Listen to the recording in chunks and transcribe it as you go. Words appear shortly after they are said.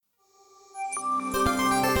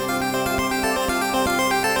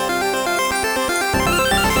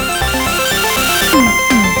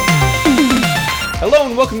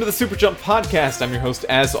and welcome to the Super Jump Podcast. I'm your host,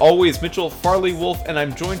 as always, Mitchell Farley Wolf, and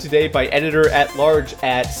I'm joined today by editor-at-large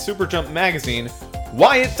at Super Jump Magazine,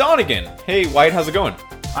 Wyatt Donegan. Hey, Wyatt, how's it going?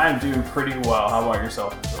 I'm doing pretty well. How about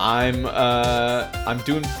yourself? I'm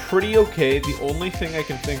doing pretty okay. The only thing I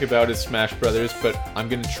can think about is Smash Brothers, but I'm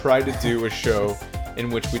gonna try to do a show in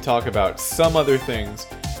which we talk about some other things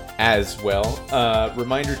as well.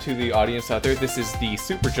 Reminder to the audience out there, this is the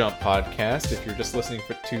Super Jump Podcast. If you're just listening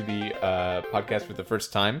to the podcast for the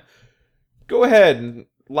first time, go ahead and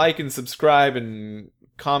like and subscribe and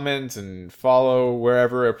comment and follow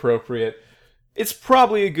wherever appropriate. It's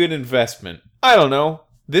probably a good investment. I don't know.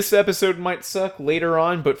 This episode might suck later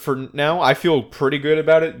on, but for now, I feel pretty good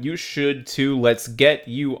about it. You should too. Let's get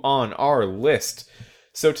you on our list.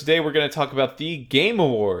 So today we're going to talk about the Game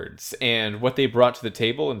Awards and what they brought to the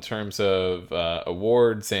table in terms of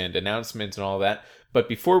awards and announcements and all that. But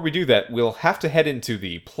before we do that, we'll have to head into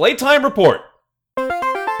the Playtime Report.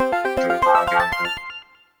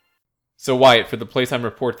 So Wyatt, for the Playtime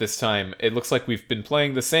Report this time, it looks like we've been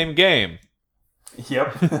playing the same game.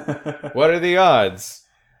 Yep. What are the odds?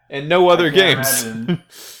 And no other games.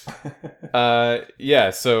 Yeah,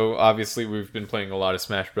 so obviously we've been playing a lot of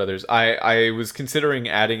Smash Brothers. I was considering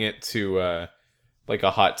adding it to like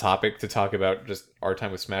a hot topic to talk about just our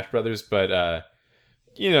time with Smash Brothers, but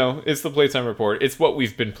it's the Playtime Report. It's what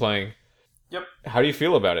we've been playing. Yep. How do you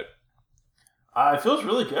feel about it? It feels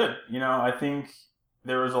really good. I think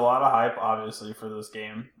there was a lot of hype, obviously, for this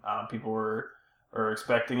game. People were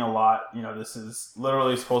expecting a lot. This is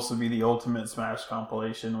literally supposed to be the ultimate Smash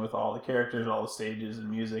compilation with all the characters, all the stages and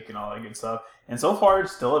music and all that good stuff. And so far,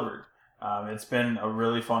 it's delivered. It's been a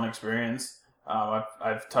really fun experience.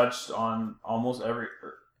 I've touched on almost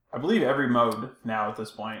every mode now at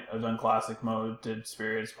this point. I've done classic mode, did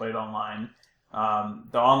spirits, played online.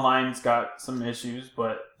 The online's got some issues,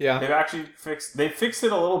 but yeah, they've actually fixed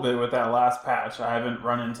it a little bit with that last patch. I haven't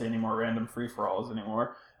run into any more random free-for-alls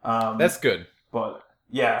anymore. That's good. But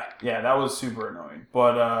yeah, that was super annoying.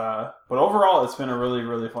 But overall, it's been a really,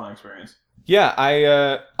 really fun experience. Yeah,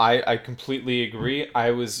 I completely agree. I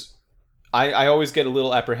always get a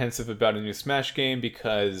little apprehensive about a new Smash game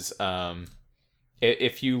because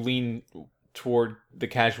if you lean toward the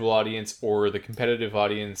casual audience or the competitive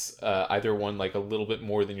audience, either one like a little bit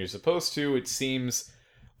more than you're supposed to, it seems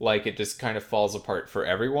like it just kind of falls apart for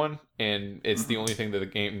everyone, and it's the only thing that the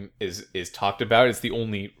game is talked about. It's the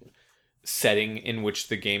only setting in which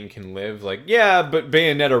the game can live. Like, yeah, but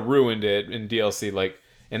Bayonetta ruined it in DLC, like,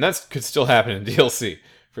 and that could still happen in DLC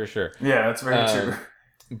for sure. Yeah, that's very true.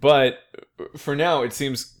 But for now, it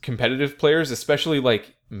seems competitive players, especially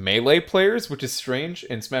like Melee players, which is strange,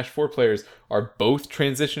 and Smash 4 players are both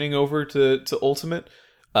transitioning over to Ultimate.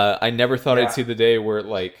 I never thought I'd see the day where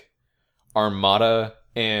like Armada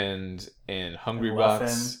and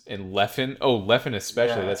Hungrybox and Leffen. Oh, Leffen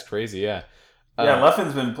especially. Yeah. That's crazy. Yeah.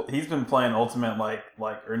 Leffen's been playing Ultimate like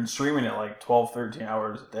or streaming it like 12, 13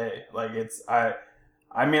 hours a day. Like I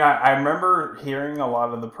remember hearing a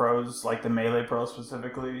lot of the pros, like the Melee pros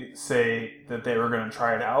specifically, say that they were going to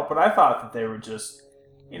try it out, but I thought that they were just,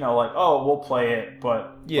 like, oh, we'll play it,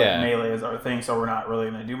 but Melee is our thing, so we're not really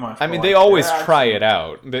going to do much. I mean, they always try it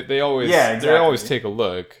out. They always, exactly. They always take a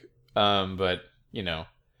look. But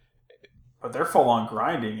But they're full on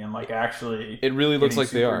grinding and like actually, it really looks like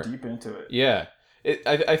they are deep into it. Yeah,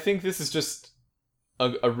 I think this is just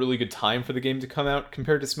a really good time for the game to come out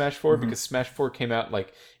compared to Smash 4 because Smash 4 came out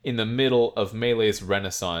like in the middle of Melee's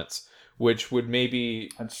renaissance, which would maybe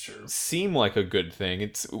seem like a good thing.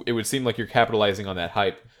 It would seem like you're capitalizing on that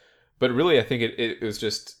hype, but really I think it was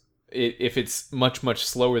just if it's much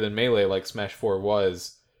slower than Melee like Smash 4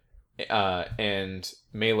 was. And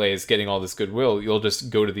Melee is getting all this goodwill, you'll just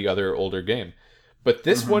go to the other older game. But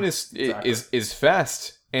this one is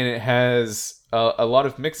fast, and it has a lot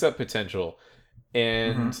of mix-up potential,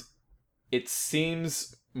 and it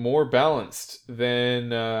seems more balanced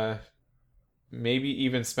than maybe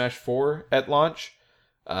even Smash 4 at launch.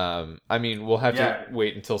 I mean, we'll have to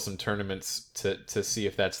wait until some tournaments to see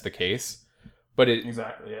if that's the case. But it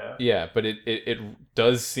but it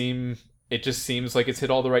does seem. It just seems like it's hit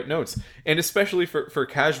all the right notes. And especially for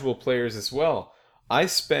casual players as well. I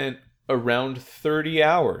spent around 30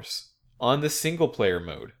 hours on the single player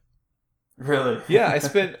mode. Really? Yeah,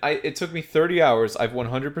 it took me 30 hours. I've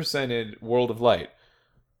 100%ed World of Light.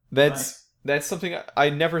 That's something I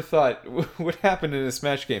never thought would happen in a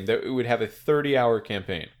Smash game, that it would have a 30-hour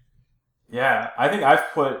campaign. Yeah, I think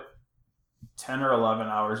I've put 10 or 11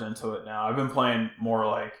 hours into it now. I've been playing more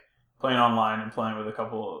like playing online and playing with a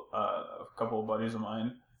couple of buddies of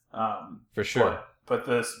mine. For sure. But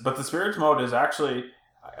the spirits mode is actually,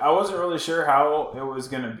 I wasn't really sure how it was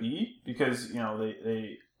going to be because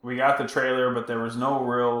we got the trailer, but there was no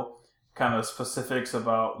real kind of specifics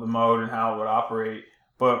about the mode and how it would operate.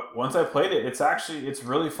 But once I played it, it's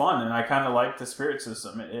really fun, and I kind of like the spirit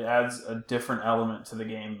system. It adds a different element to the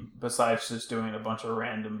game besides just doing a bunch of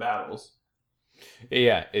random battles.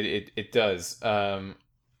 Yeah, it does.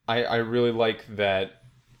 I really like that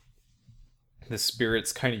the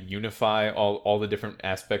spirits kind of unify all the different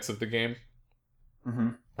aspects of the game. Mm-hmm.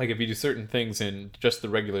 Like if you do certain things in just the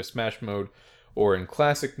regular Smash mode, or in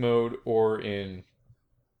classic mode, or in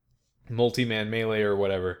multi-man melee or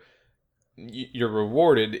whatever, you're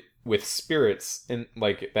rewarded with spirits, and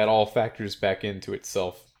like that all factors back into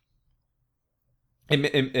itself.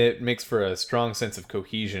 It makes for a strong sense of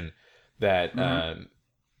cohesion that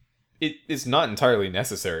it is not entirely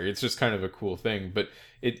necessary. It's just kind of a cool thing, but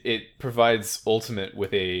it provides Ultimate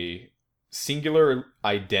with a singular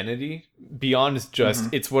identity beyond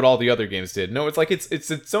just it's what all the other games did. No, it's like it's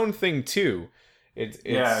its own thing too. It's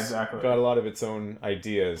exactly. got a lot of its own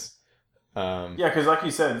ideas. Yeah, because like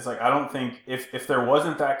you said, it's like I don't think if there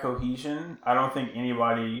wasn't that cohesion, I don't think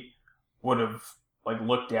anybody would have like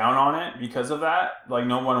looked down on it because of that. Like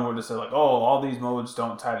no one would have said like, oh, all these modes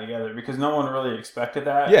don't tie together because no one really expected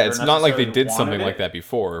that. Yeah, it's not like they did something like that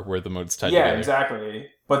before where the modes tied together. Yeah, exactly.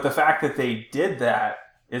 But the fact that they did that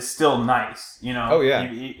is still nice, you know. Oh yeah.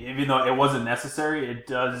 Even though it wasn't necessary, it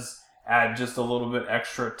does add just a little bit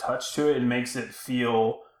extra touch to it and makes it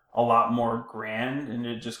feel a lot more grand, and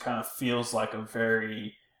it just kind of feels like a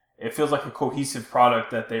cohesive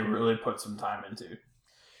product that they really put some time into.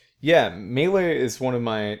 Yeah, Melee is one of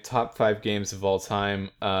my top 5 games of all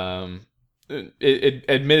time. It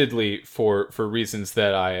admittedly for reasons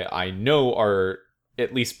that I know are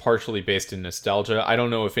at least partially based in nostalgia. I don't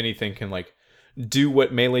know if anything can like do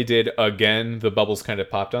what Melee did again. The bubbles kind of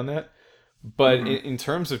popped on that. But in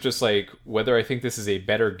terms of just like whether I think this is a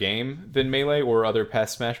better game than Melee or other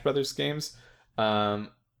past Smash Brothers games, again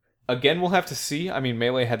we'll have to see. I mean,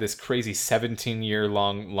 Melee had this crazy 17-year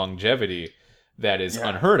long longevity that is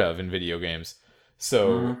unheard of in video games.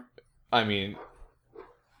 So, I mean,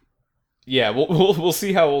 yeah, we'll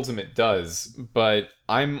see how Ultimate does. But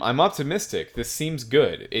I'm optimistic. This seems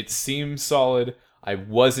good. It seems solid. I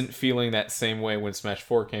wasn't feeling that same way when Smash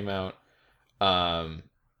 4 came out.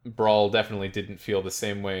 Brawl definitely didn't feel the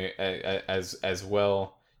same way as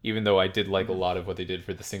well, even though I did like a lot of what they did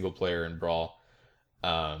for the single player in Brawl.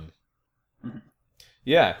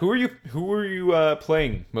 Yeah, who are you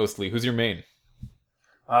playing mostly? Who's your main?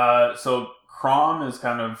 So Chrom is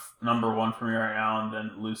kind of number 1 for me right now, and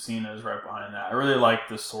then Lucina is right behind that. I really like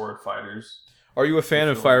the sword fighters. Are you a fan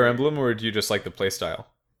of Fire Emblem, or do you just like the playstyle?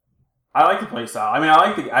 I like the playstyle. I mean,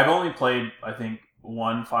 I've only played, I think,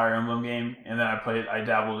 one Fire Emblem game, and then I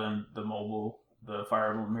dabbled in the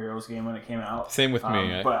Fire Emblem Heroes game when it came out. Same with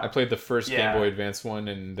me. I played the first Game Boy Advance one,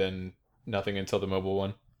 and then nothing until the mobile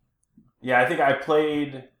one. Yeah, I think I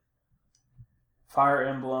played Fire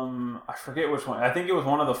Emblem. I forget which one. I think it was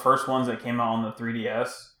one of the first ones that came out on the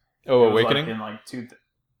 3DS. Oh, Awakening?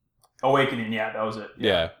 Awakening, yeah, that was it.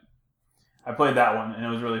 Yeah. I played that one, and it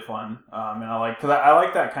was really fun. And I like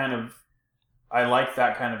that kind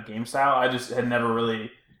of game style. I just had never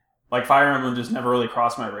really, like, Fire Emblem just never really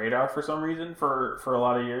crossed my radar for some reason for a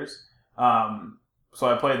lot of years. So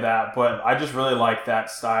I played that, but I just really like that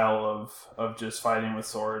style of just fighting with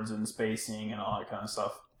swords and spacing and all that kind of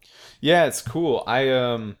stuff. Yeah, it's cool.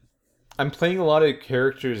 I'm playing a lot of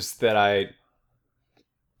characters that I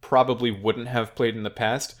probably wouldn't have played in the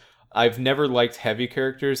past. I've never liked heavy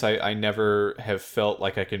characters. I never have felt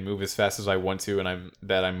like I can move as fast as I want to, and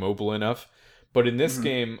I'm mobile enough. But in this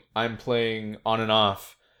game, I'm playing on and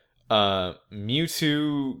off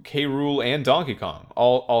Mewtwo, K. Rool, and Donkey Kong,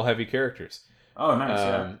 all heavy characters. Oh,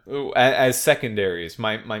 nice! As secondaries,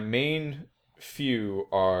 my main few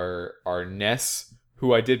are Ness,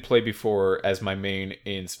 who I did play before as my main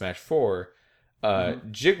in Smash 4.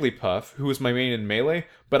 Jigglypuff, who was my main in Melee,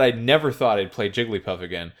 but I never thought I'd play Jigglypuff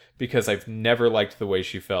again because I've never liked the way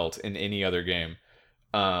she felt in any other game.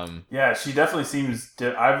 Yeah, she definitely seems.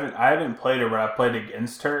 I haven't played her, but I've played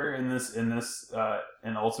against her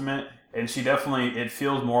in Ultimate, and she definitely it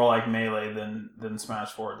feels more like Melee than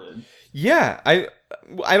Smash 4 did. Yeah,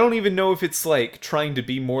 I don't even know if it's like trying to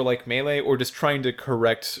be more like Melee or just trying to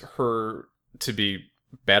correct her to be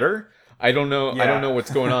better. I don't know. Yeah. I don't know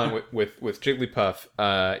what's going on with Jigglypuff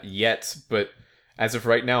yet, but as of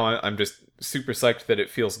right now, I'm just super psyched that it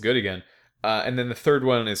feels good again. And then the third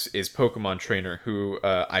one is Pokemon Trainer, who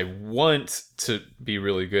I want to be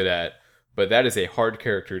really good at, but that is a hard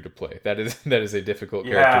character to play. That is a difficult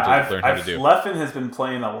character to learn how to do. Leffen has been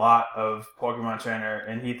playing a lot of Pokemon Trainer,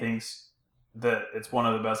 and he thinks that it's one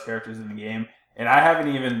of the best characters in the game. And I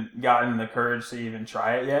haven't even gotten the courage to even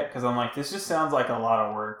try it yet, because I'm like, this just sounds like a lot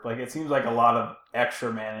of work. Like, it seems like a lot of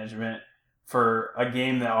extra management for a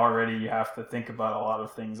game that already you have to think about a lot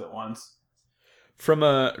of things at once. From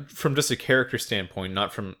just a character standpoint,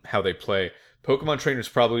 not from how they play, Pokemon Trainer is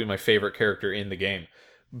probably my favorite character in the game.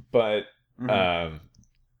 But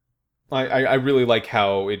I really like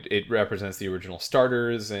how it represents the original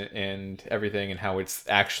starters and everything, and how it's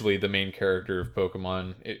actually the main character of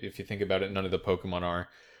Pokemon. If you think about it, none of the Pokemon are.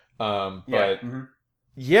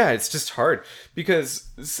 Yeah, it's just hard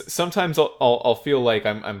because sometimes I'll feel like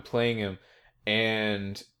I'm playing him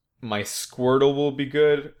and my Squirtle will be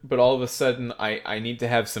good, but all of a sudden I need to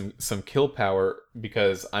have some kill power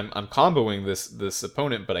because I'm comboing this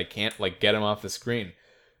opponent, but I can't like get him off the screen.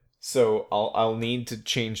 So I'll need to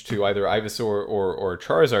change to either Ivysaur or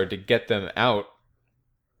Charizard to get them out.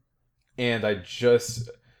 And I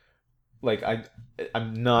just like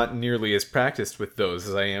I'm not nearly as practiced with those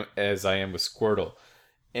as I am with Squirtle.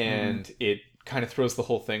 And it kind of throws the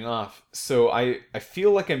whole thing off. So I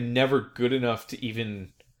feel like I'm never good enough to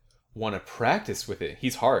even want to practice with it.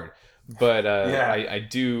 He's hard. But I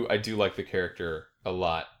do like the character a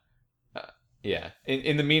lot. Yeah.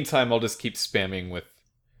 In the meantime, I'll just keep spamming with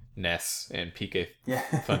Ness and PK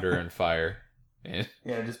Thunder and Fire. And,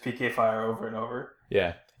 just PK Fire over and over.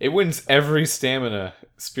 Yeah. It wins every stamina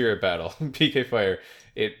spirit battle. PK Fire.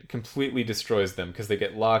 It completely destroys them because they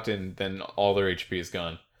get locked and then all their HP is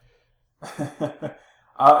gone.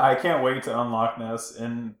 I can't wait to unlock Ness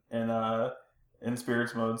in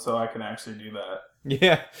Spirits mode so I can actually do that.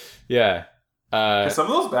 Yeah. Some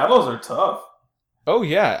of those battles are tough. Oh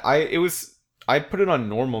yeah, I put it on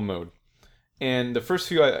normal mode. And the first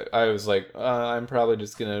few, I was like, I'm probably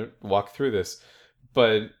just going to walk through this.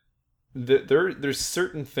 But there's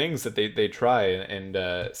certain things that they try and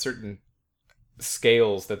certain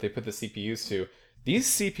scales that they put the CPUs to. These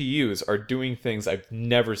CPUs are doing things I've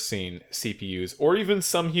never seen CPUs, or even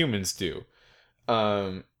some humans do.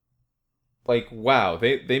 Like, wow,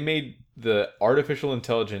 they made the artificial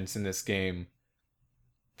intelligence in this game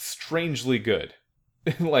strangely good.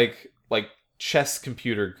 like chess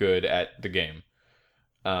computer good at the game.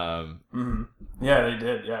 Yeah, they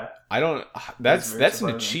did. Yeah, that's an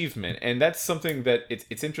achievement, and that's something that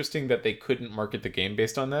it's interesting that they couldn't market the game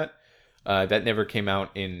based on that. That never came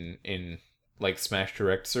out in like Smash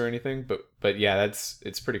Directs or anything, but yeah,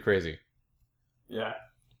 it's pretty crazy. Yeah.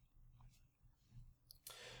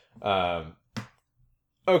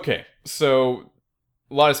 Okay, so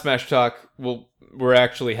a lot of Smash talk. We're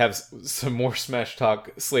actually have some more Smash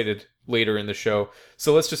talk slated later in the show.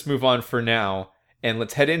 So let's just move on for now, and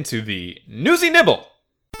let's head into the Newsy Nibble!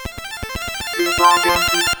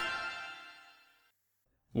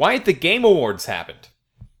 Why the Game Awards happened.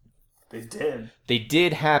 They did. They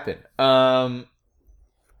did happen.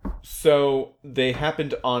 So they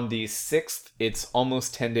happened on the 6th. It's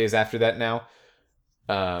almost 10 days after that now.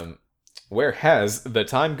 Where has the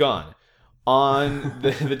time gone? On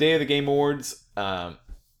the day of the Game Awards,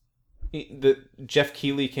 Jeff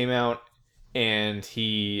Keighley came out and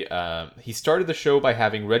he started the show by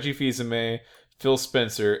having Reggie Fils-Aimé, Phil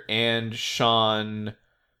Spencer, and Sean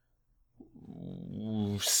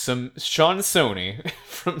Sony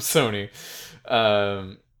from Sony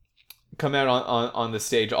come out on the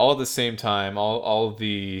stage all at the same time. All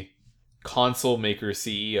the console maker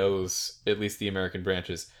CEOs, at least the American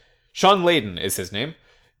branches. Sean Layden is his name.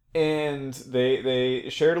 And they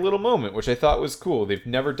shared a little moment, which I thought was cool. They've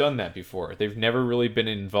never done that before. They've never really been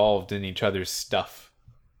involved in each other's stuff.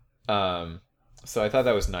 So I thought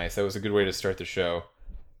that was nice. That was a good way to start the show.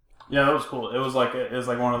 Yeah, that was cool. It was like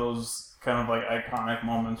one of those kind of like iconic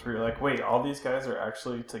moments where you're like, wait, all these guys are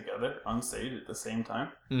actually together on stage at the same time?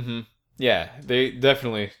 Mm-hmm. Yeah, they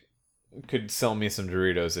definitely could sell me some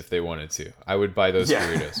Doritos if they wanted to. I would buy those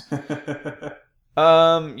Doritos.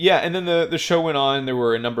 Yeah, and then the show went on. There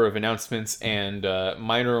were a number of announcements and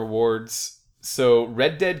minor awards. So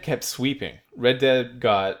Red Dead kept sweeping. Red Dead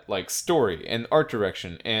got like story and art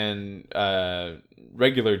direction and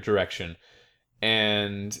regular direction.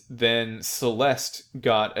 And then Celeste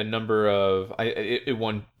got a number of... It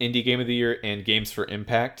won Indie Game of the Year and Games for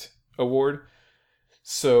Impact award.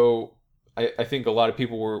 So I think a lot of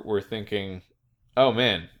people were thinking, oh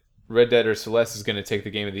man, Red Dead or Celeste is going to take the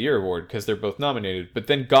Game of the Year award because they're both nominated. But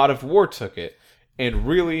then God of War took it. And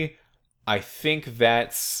really, I think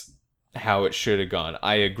that's how it should have gone.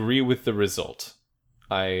 I agree with the result.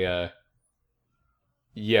 I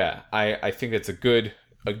think it's a good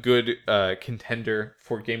a good contender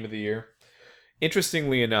for Game of the Year.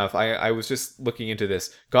 Interestingly enough, I was just looking into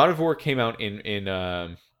this. God of War came out in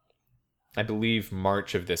I believe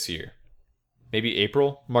March of this year, maybe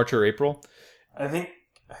April, March or April. I think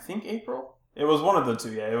April. It was one of the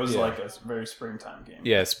two. Yeah, it was like a very springtime game.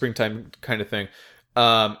 Yeah, springtime kind of thing.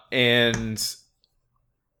 And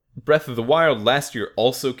Breath of the Wild last year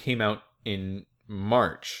also came out in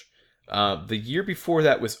March. The year before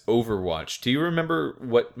that was Overwatch. Do you remember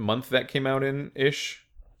what month that came out in ish?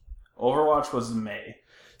 Overwatch was May.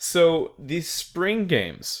 So these spring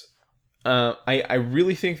games, I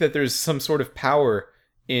really think that there's some sort of power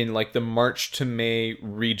in like the March to May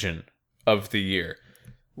region of the year,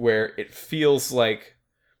 where it feels like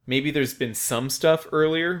maybe there's been some stuff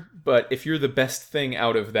earlier, but if you're the best thing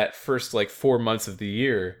out of that first like 4 months of the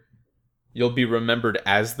year, you'll be remembered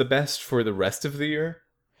as the best for the rest of the year.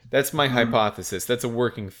 That's my hypothesis. That's a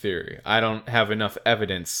working theory. I don't have enough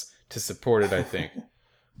evidence to support it, I think.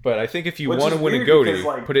 But I think if you want to win a GOTY,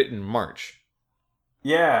 like, put it in March.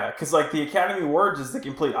 Yeah, because like the Academy Awards is the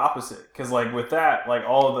complete opposite. Because like with that, like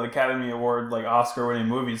all of the Academy Award, like Oscar-winning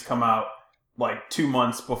movies come out like 2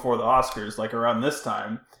 months before the Oscars, like around this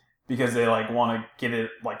time, because they like want to get it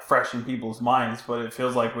like fresh in people's minds. But it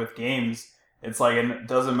feels like with games, it's like it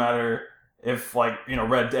doesn't matter if like, you know,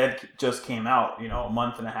 Red Dead just came out, you know, a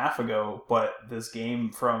month and a half ago, but this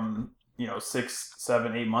game from, you know, 6,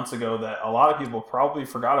 7, 8 months ago that a lot of people probably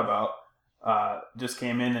forgot about just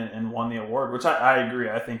came in and won the award, which I agree.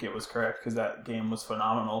 I think it was correct because that game was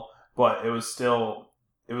phenomenal, but it was still,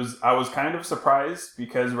 I was kind of surprised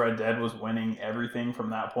because Red Dead was winning everything from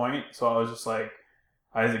that point. So I was just like,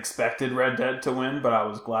 I expected Red Dead to win, but I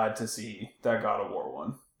was glad to see that God of War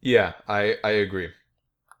won. Yeah, I agree.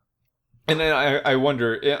 And then I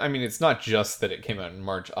wonder, I mean, it's not just that it came out in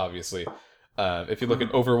March, obviously. If you look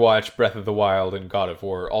at Overwatch, Breath of the Wild, and God of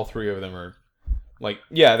War, all three of them are like,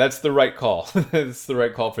 yeah, that's the right call. It's the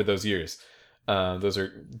right call for those years. Those are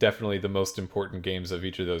definitely the most important games of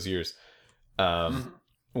each of those years.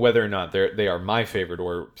 Whether or not they are my favorite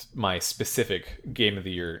or my specific Game of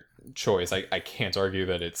the Year choice, I can't argue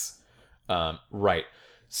that it's right.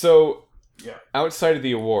 So, yeah. Outside of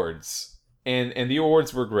the awards, and the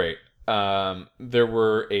awards were great, there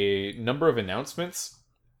were a number of announcements.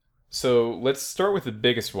 So let's start with the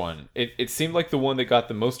biggest one. It seemed like the one that got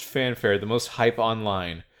the most fanfare, the most hype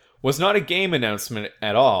online, was not a game announcement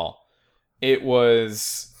at all. It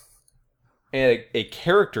was a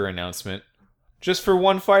character announcement just for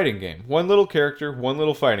one fighting game. One little character, one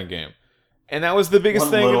little fighting game. And that was the biggest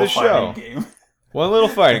thing of the show. One little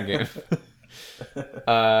fighting game.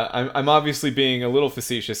 I'm obviously being a little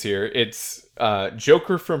facetious here. It's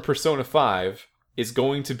Joker from Persona 5 is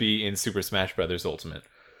going to be in Super Smash Bros. Ultimate.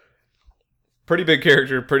 Pretty big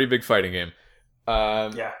character, pretty big fighting game.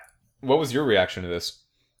 Yeah. What was your reaction to this?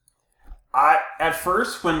 At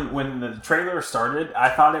first, when the trailer started, I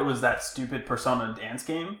thought it was that stupid Persona dance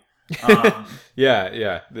game.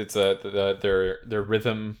 Yeah. It's their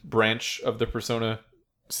rhythm branch of the Persona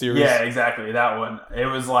series. Yeah, exactly, that one. It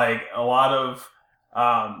was like a lot of,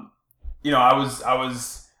 you know, I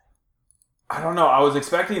don't know, I was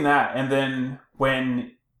expecting that, and then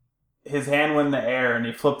when his hand went in the air and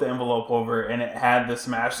he flipped the envelope over and it had the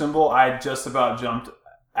Smash symbol, I just about jumped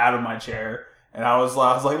out of my chair and I was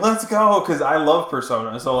like, let's go, because I love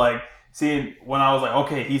Persona. So like seeing when I was like,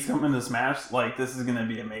 okay, he's coming to Smash, like this is gonna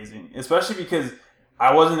be amazing, especially because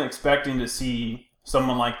I wasn't expecting to see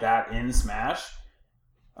someone like that in Smash,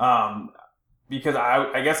 because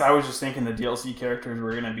I guess I was just thinking the DLC characters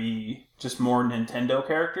were gonna be just more Nintendo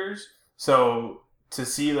characters. So to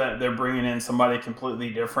see that they're bringing in somebody completely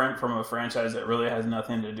different from a franchise that really has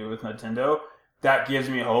nothing to do with Nintendo, that gives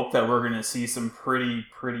me hope that we're going to see some pretty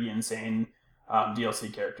insane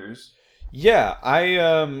DLC characters. Yeah,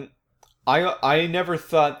 I never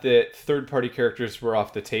thought that third-party characters were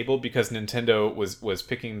off the table because Nintendo was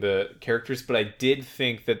picking the characters, but I did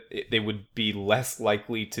think that they would be less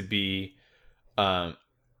likely to be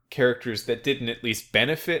characters that didn't at least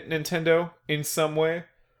benefit Nintendo in some way,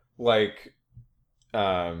 like.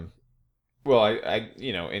 Well, I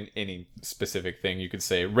you know, in any specific thing you could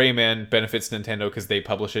say Rayman benefits Nintendo because they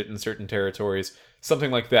publish it in certain territories, something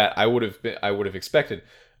like that. I would have expected.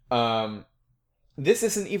 This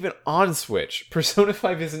isn't even on Switch. Persona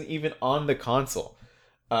 5 isn't even on the console.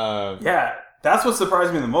 Yeah, that's what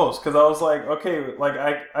surprised me the most, because I was like, okay, like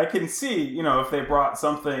I can see, you know, if they brought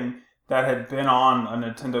something that had been on a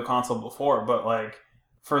Nintendo console before, but like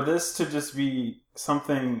for this to just be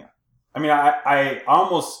something. I mean, I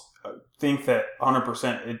almost think that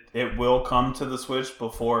 100% it will come to the Switch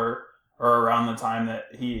before, or around the time that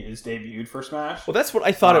he is debuted for Smash. Well, that's what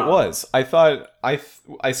I thought it was. I thought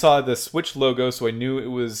I saw the Switch logo, so I knew it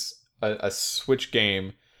was a Switch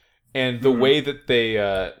game. And the way that they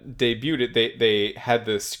debuted it, they had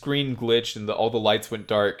the screen glitch and all the lights went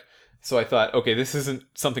dark. So I thought, okay, this isn't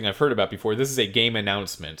something I've heard about before. This is a game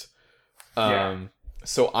announcement.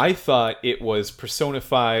 So I thought it was Persona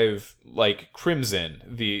 5, like Crimson,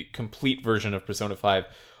 the complete version of Persona 5,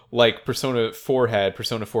 like Persona 4 had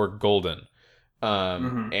Persona 4 Golden.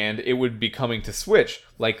 And it would be coming to Switch,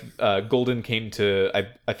 like Golden came to,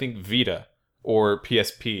 I think, Vita or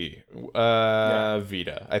PSP.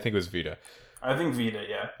 Vita. I think it was Vita. I think Vita,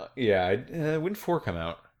 yeah. When did 4 come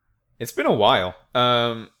out? It's been a while.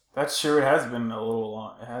 That's true. It has been a little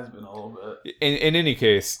long. It has been a little bit. In any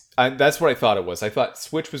case, that's what I thought it was. I thought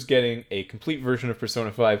Switch was getting a complete version of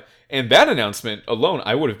Persona 5, and that announcement alone,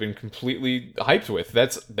 I would have been completely hyped with.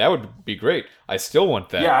 That would be great. I still want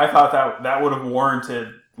that. Yeah, I thought that would have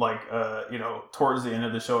warranted towards the end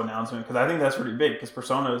of the show announcement, because I think that's pretty big. Because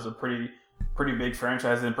Persona is a pretty big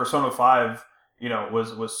franchise, and Persona 5,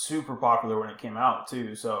 was super popular when it came out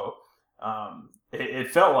too. So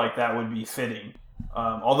it felt like that would be fitting.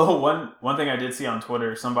 Although one thing I did see on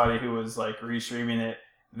Twitter, somebody who was like restreaming it,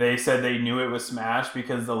 they said they knew it was Smash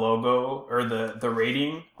because the logo or the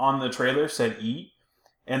rating on the trailer said E,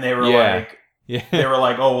 and they were they were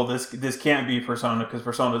like, oh well, this can't be Persona because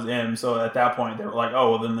Persona's M. So at that point, they were like,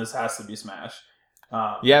 oh well, then this has to be Smash.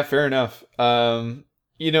 Yeah, fair enough. In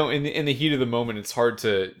the heat of the moment, it's hard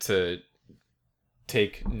to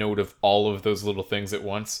take note of all of those little things at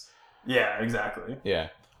once. Yeah, exactly. Yeah.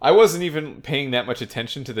 I wasn't even paying that much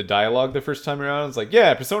attention to the dialogue the first time around. I was like,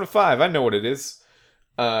 yeah, Persona 5, I know what it is.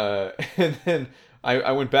 And then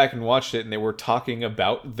I went back and watched it, and they were talking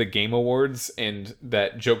about the Game Awards, and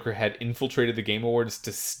that Joker had infiltrated the Game Awards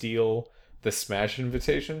to steal the Smash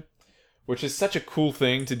invitation, which is such a cool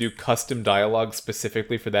thing to do custom dialogue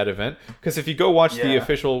specifically for that event. Because if you go watch the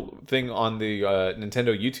official thing on the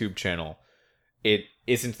Nintendo YouTube channel, it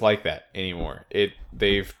isn't like that anymore.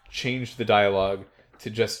 They've changed the dialogue to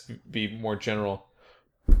just be more general.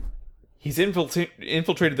 He's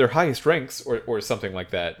infiltrated their highest ranks, or something like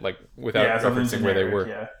that, like without referencing where they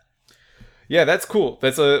were. Yeah, that's cool.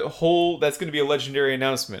 That's going to be a legendary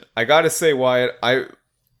announcement. I gotta say, Wyatt, it's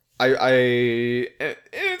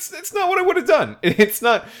not what I would have done. It's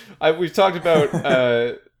not. We've talked about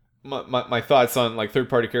my thoughts on like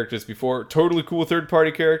third-party characters before. Totally cool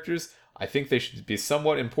third-party characters. I think they should be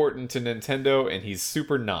somewhat important to Nintendo, and he's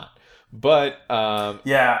super not. But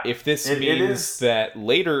if this means that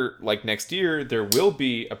later, like next year, there will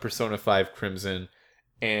be a Persona 5 Crimson,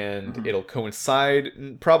 and it'll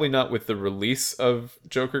coincide, probably not with the release of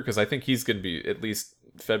Joker, because I think he's going to be at least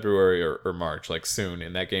February or March, like soon,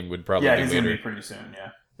 and that game would probably be later. Yeah, he's going to be pretty soon,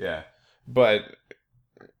 Yeah. But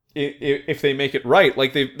if they make it right,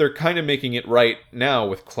 like they're kind of making it right now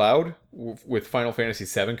with Cloud, with Final Fantasy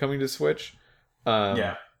VII coming to Switch.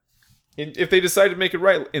 If they decide to make it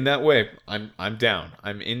right in that way, I'm down.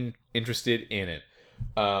 I'm interested in it,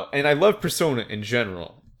 and I love Persona in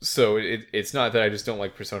general. So it's not that I just don't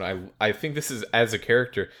like Persona. I think this is, as a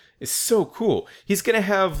character, is so cool. He's gonna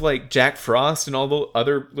have like Jack Frost and all the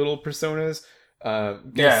other little Personas.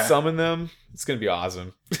 Summon them. It's gonna be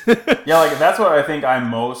awesome. Like that's what I think I'm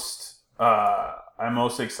most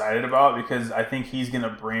excited about, because I think he's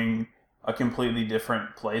gonna bring a completely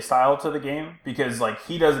different play style to the game, because like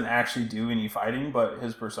he doesn't actually do any fighting, but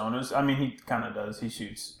his personas, I mean, he kind of does. He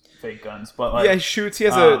shoots fake guns, but like, he shoots. He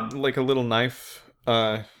has a little knife.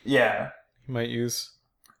 He might use.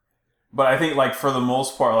 But I think like for the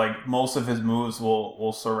most part, like most of his moves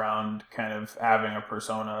will surround kind of having a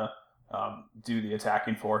persona do the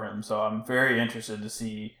attacking for him. So I'm very interested to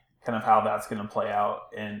see kind of how that's going to play out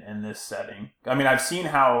in this setting. I mean, I've seen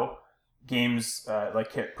how games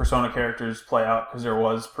like Persona characters play out, because there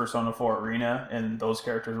was Persona 4 Arena, and those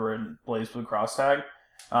characters were in BlazBlue Cross Tag.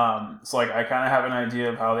 So like I kind of have an idea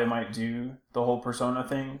of how they might do the whole Persona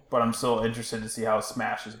thing, but I'm still interested to see how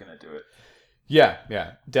Smash is going to do it.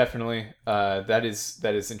 Yeah, definitely. That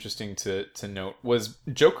is interesting to note. Was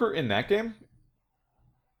Joker in that game?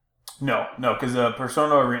 No, because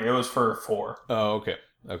Persona Arena, it was for 4. Oh,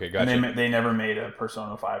 okay, gotcha. And they never made a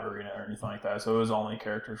Persona 5 Arena or anything like that, so it was only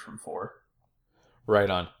characters from 4. Right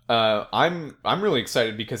on. I'm really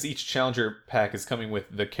excited because each challenger pack is coming with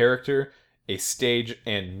the character, a stage,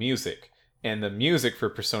 and music. And the music for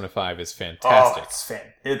Persona 5 is fantastic. Oh,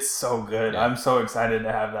 it's so good. Yeah. I'm so excited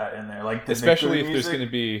to have that in there. Like especially if there's going to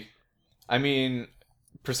be, I mean,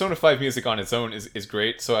 Persona 5 music on its own is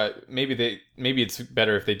great. So maybe it's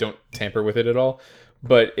better if they don't tamper with it at all.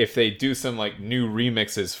 But if they do some like new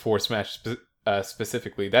remixes for Smash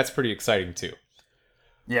specifically, that's pretty exciting too.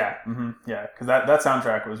 Yeah, yeah, because that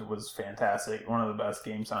soundtrack was fantastic. One of the best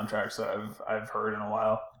game soundtracks that I've heard in a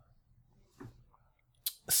while.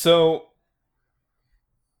 So,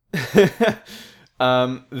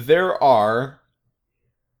 there are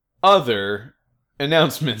other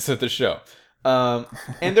announcements at the show, and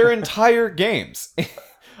they're entire games.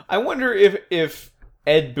 I wonder if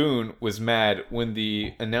Ed Boon was mad when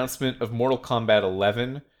the announcement of Mortal Kombat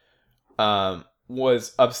 11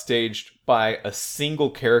 was upstaged by a single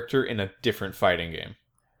character in a different fighting game.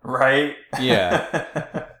 Right?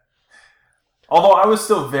 Yeah. Although I was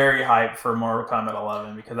still very hyped for Mortal Kombat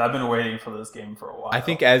 11 because I've been waiting for this game for a while. I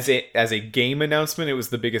think as a game announcement, it was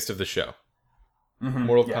the biggest of the show.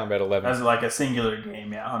 Mortal Kombat 11. As like a singular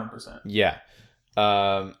game, 100%. Yeah.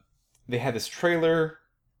 They had this trailer.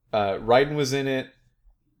 Raiden was in it.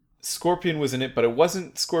 Scorpion was in it, but it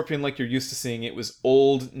wasn't Scorpion like you're used to seeing. It was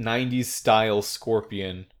old 90s style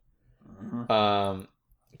Scorpion.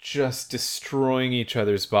 Just destroying each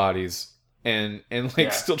other's bodies and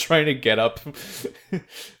still trying to get up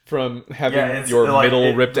from having your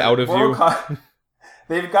middle ripped out of you.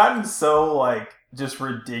 They've gotten so like just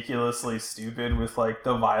ridiculously stupid with like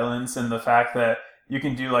the violence and the fact that you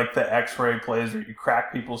can do like the X-ray plays where you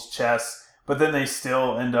crack people's chests, but then they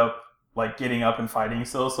still end up like getting up and fighting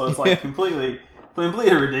still. So it's like completely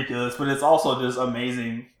ridiculous, but it's also just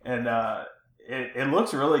amazing. And it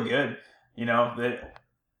looks really good. You know, that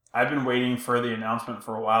I've been waiting for the announcement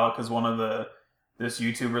for a while because one of this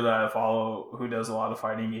YouTuber that I follow who does a lot of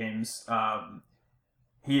fighting games,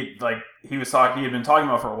 he had been talking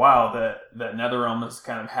about for a while that NetherRealm has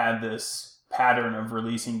kind of had this pattern of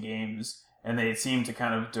releasing games, and they seem to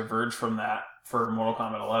kind of diverge from that for Mortal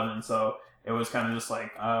Kombat 11. So it was kind of just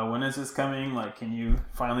like, when is this coming? Like, can you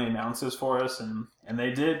finally announce this for us? And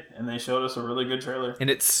they did, and they showed us a really good trailer. And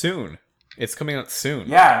it's soon. It's coming out soon.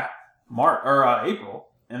 Yeah, April.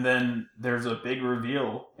 And then there's a big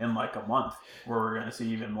reveal in like a month where we're going to see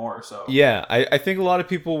even more. So yeah, I think a lot of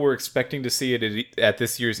people were expecting to see it at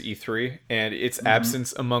this year's E3, and its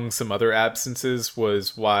absence among some other absences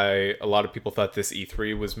was why a lot of people thought this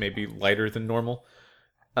E3 was maybe lighter than normal.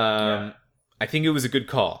 I think it was a good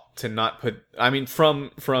call to not put... I mean,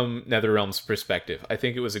 from NetherRealm's perspective, I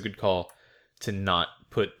think it was a good call to not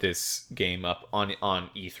put this game up on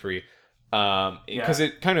E3. Because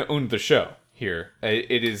it kind of owned the show here.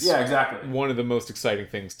 It is exactly one of the most exciting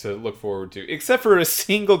things to look forward to, except for a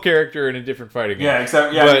single character in a different fighting game.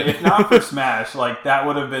 If not for Smash, like that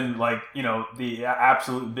would have been like, you know, the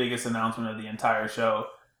absolute biggest announcement of the entire show.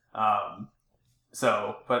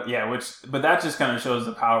 But that just kind of shows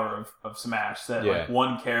the power of Smash. That like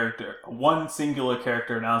one singular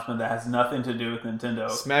character announcement that has nothing to do with Nintendo.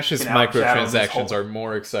 Smash's microtransactions are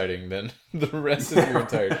more exciting than the rest of your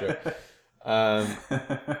entire show.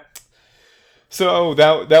 So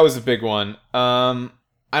that was a big one. I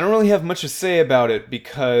don't really have much to say about it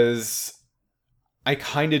because I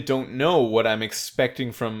kind of don't know what I'm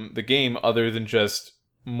expecting from the game other than just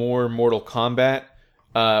more Mortal Kombat.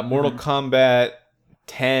 Mortal Kombat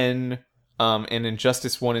 10 and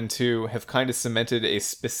Injustice 1 and 2 have kind of cemented a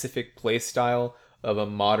specific playstyle of a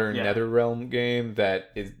modern NetherRealm game that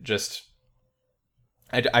is just...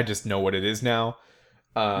 I just know what it is now.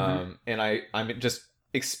 And I'm just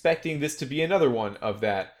expecting this to be another one of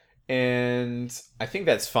that. And I think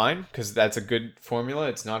that's fine, because that's a good formula.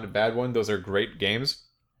 It's not a bad one. Those are great games.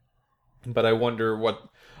 But I wonder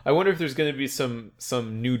if there's going to be some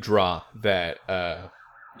new draw that...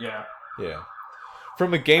 Yeah.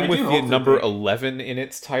 From a game with the number 11 in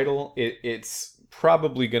its title, it's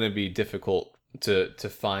probably going to be difficult to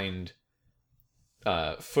find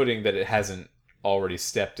footing that it hasn't already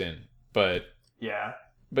stepped in. But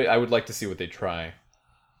I would like to see what they try.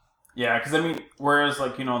 Yeah, because I mean, whereas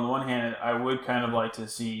like, you know, on the one hand, I would kind of like to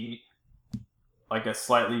see like a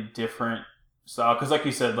slightly different style. Because like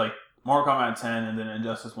you said, like Mortal Kombat 10 and then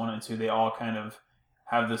Injustice 1 and 2, they all kind of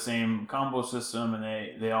have the same combo system, and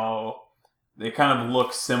they kind of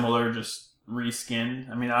look similar, just reskinned.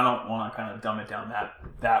 I mean, I don't want to kind of dumb it down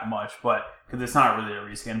that much, but because it's not really a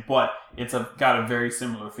reskin, but it's got a very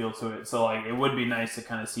similar feel to it. So like, it would be nice to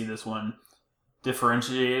kind of see this one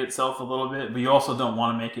differentiate itself a little bit, but you also don't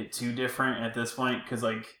want to make it too different at this point because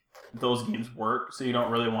like those games work, so you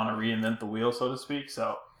don't really want to reinvent the wheel, so to speak.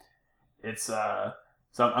 So it's so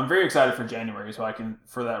I'm very excited for January, so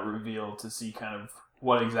for that reveal to see kind of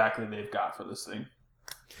what exactly they've got for this thing.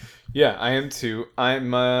 Yeah, I am too.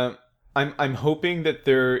 I'm hoping that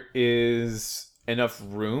there is enough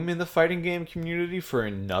room in the fighting game community for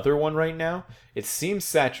another one right now. It seems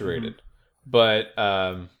saturated. But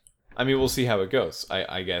I mean, we'll see how it goes.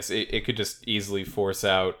 I guess it could just easily force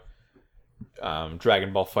out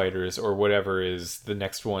Dragon Ball Fighters or whatever is the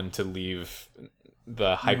next one to leave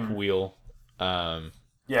the hype wheel.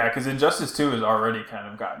 Yeah, because Injustice 2 has already kind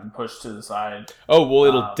of gotten pushed to the side. Oh, well,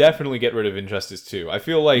 it'll definitely get rid of Injustice 2. I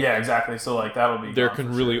feel like... Yeah, exactly. So, like, that'll be... There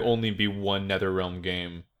can really only be one NetherRealm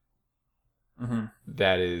game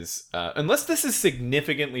that is... unless this is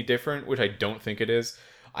significantly different, which I don't think it is,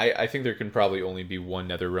 I think there can probably only be one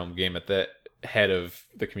NetherRealm game at the head of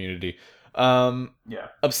the community.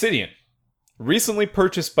 Obsidian. Recently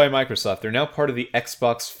purchased by Microsoft. They're now part of the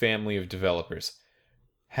Xbox family of developers.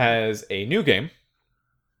 Has a new game...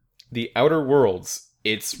 The Outer Worlds.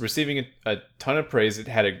 It's receiving a ton of praise. It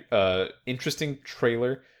had a interesting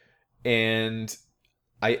trailer, and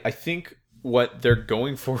I think what they're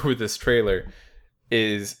going for with this trailer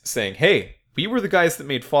is saying, "Hey, we were the guys that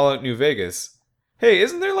made Fallout New Vegas. Hey,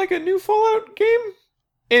 isn't there like a new Fallout game?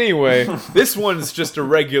 Anyway, this one's just a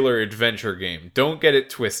regular adventure game. Don't get it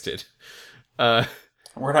twisted." We're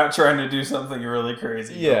not trying to do something really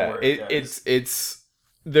crazy. Yeah, it's.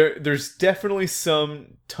 There's definitely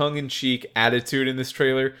some tongue-in-cheek attitude in this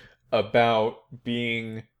trailer about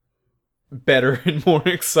being better and more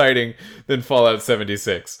exciting than Fallout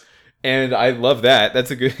 76. And I love that.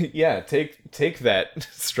 That's a good... Yeah, take that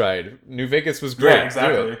stride. New Vegas was great. Yeah,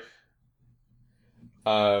 exactly.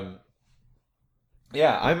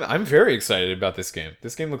 Yeah, I'm very excited about this game.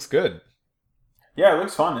 This game looks good. Yeah, it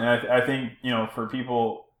looks fun. And I think,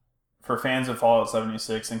 for fans of Fallout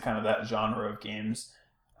 76 and kind of that genre of games...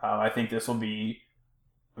 I think this will be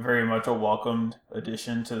very much a welcomed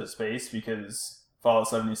addition to the space because Fallout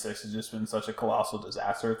 76 has just been such a colossal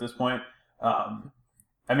disaster at this point.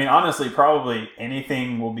 I mean, honestly, probably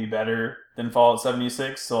anything will be better than Fallout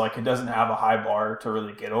 76. So, like, it doesn't have a high bar to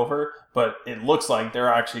really get over, but it looks like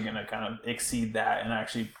they're actually going to kind of exceed that and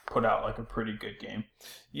actually put out like a pretty good game.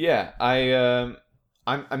 Yeah,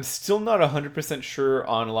 I'm still not 100% sure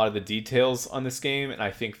on a lot of the details on this game, and I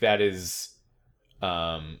think that is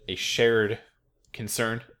a shared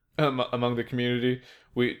concern among the community.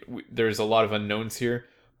 There's a lot of unknowns here,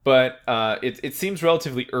 but it seems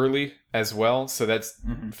relatively early as well, so that's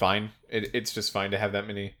fine. It's just fine to have that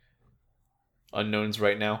many unknowns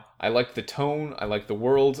right now. I like the tone. I like the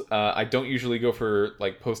world. I don't usually go for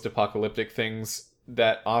like post-apocalyptic things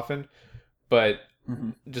that often, but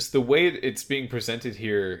just the way it's being presented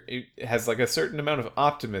here, it has like a certain amount of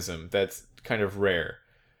optimism that's kind of rare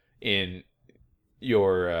in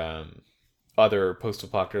your other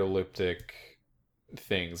post-apocalyptic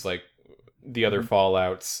things like the other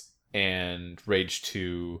Fallouts and Rage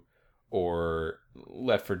 2 or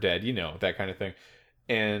Left 4 Dead, that kind of thing.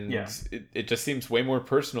 And it just seems way more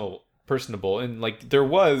personable. And like there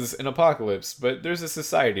was an apocalypse, but there's a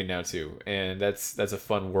society now too, and that's a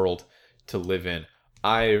fun world to live in.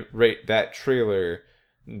 I rate that trailer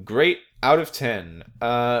great out of 10.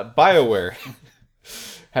 BioWare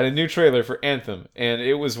had a new trailer for Anthem, and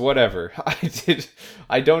it was whatever.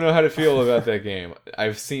 I don't know how to feel about that game.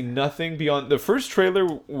 I've seen nothing beyond the first trailer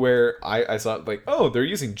where I saw like, oh, they're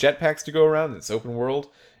using jetpacks to go around. It's open world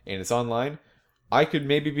and it's online. I could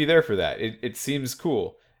maybe be there for that. It seems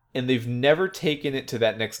cool. And they've never taken it to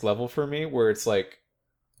that next level for me where it's like,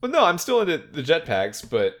 well, no, I'm still into the jetpacks,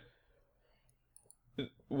 but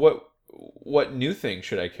what new thing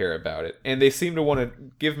should I care about it? And they seem to want to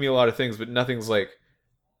give me a lot of things, but nothing's like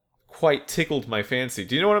quite tickled my fancy.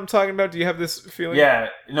 Do you know what I'm talking about? Do you have this feeling? Yeah,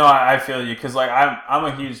 no, I feel you because like I'm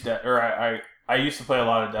a huge I used to play a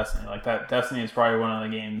lot of Destiny. Like that Destiny is probably one of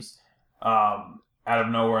the games out of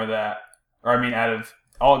nowhere out of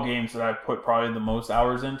all games that I put probably the most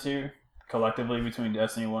hours into collectively between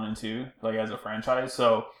Destiny 1 and 2, like as a franchise.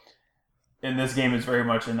 So and this game is very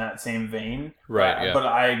much in that same vein. Right, yeah. But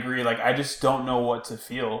I agree, like I just don't know what to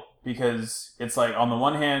feel because it's like on the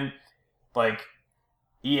one hand, like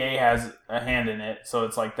EA has a hand in it, so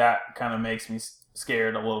it's like that kind of makes me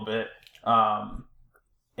scared a little bit.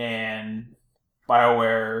 And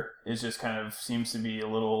BioWare is just kind of seems to be a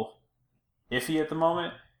little iffy at the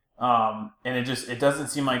moment. And it doesn't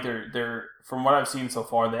seem like they're from what I've seen so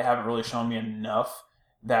far, they haven't really shown me enough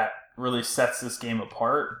that really sets this game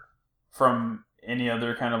apart from any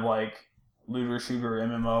other kind of like looter shooter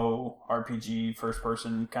MMO RPG first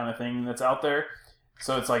person kind of thing that's out there.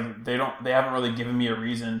 So it's like they haven't really given me a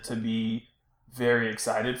reason to be very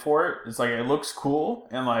excited for it. It's like it looks cool,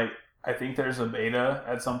 and like I think there's a beta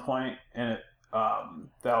at some point, and it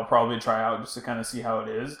that I'll probably try out just to kind of see how it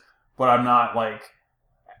is. But I'm not like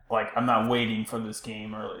I'm not waiting for this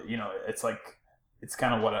game, or it's like it's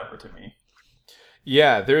kind of whatever to me.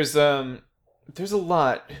 Yeah, there's there's a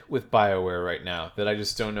lot with BioWare right now that I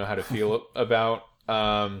just don't know how to feel about.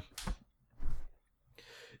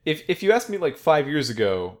 If you asked me like 5 years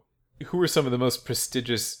ago, who are some of the most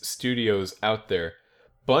prestigious studios out there,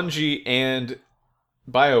 Bungie and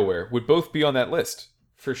BioWare would both be on that list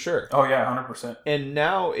for sure. Oh yeah, 100%. And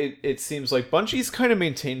now it seems like Bungie's kind of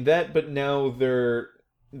maintained that, but now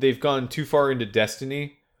they've gone too far into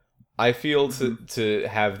Destiny. I feel to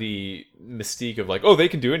have the mystique of like, oh, they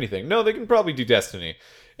can do anything. No, they can probably do Destiny,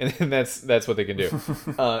 and that's what they can do.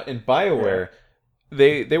 And BioWare,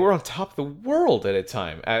 they were on top of the world at a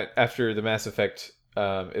time after the Mass Effect,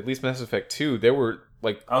 at least Mass Effect 2. They were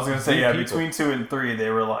like, I was gonna say between 2 and 3, they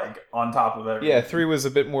were like on top of everything. Yeah, 3 was a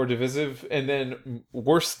bit more divisive, and then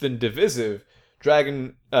worse than divisive,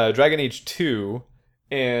 Dragon Age 2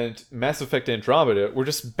 and Mass Effect Andromeda were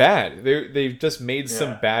just bad. They've just made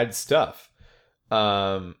some bad stuff.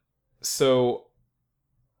 So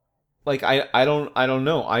like I don't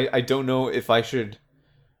know. I don't know if I should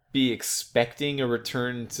be expecting a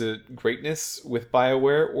return to greatness with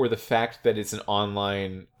BioWare, or the fact that it's an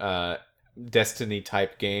online Destiny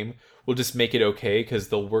type game will just make it okay because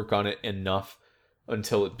they'll work on it enough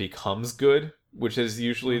until it becomes good, which is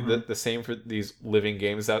usually the same for these living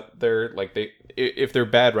games out there. Like if they're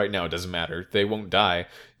bad right now, it doesn't matter. They won't die.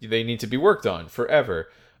 They need to be worked on forever.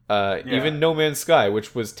 Even No Man's Sky,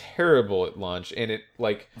 which was terrible at launch, and it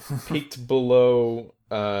like peaked below,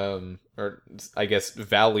 or I guess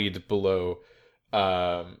valleyed below,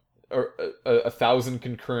 or 1,000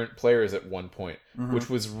 concurrent players at one point, which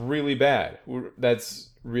was really bad.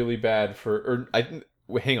 That's really bad for.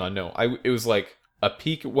 Hang on, no, it was like a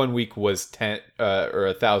peak 1 week was 10 or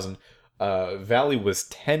 1,000. Valley was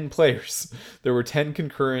 10 players. There were 10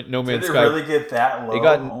 concurrent No Man's Sky. Did it really get that low? It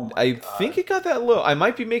got. I think it got that low. I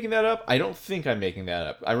might be making that up. I don't think I'm making that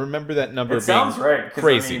up. I remember that number. It sounds right.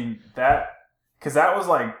 Crazy. I mean, that was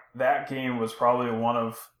like, that game was probably one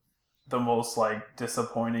of the most like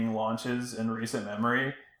disappointing launches in recent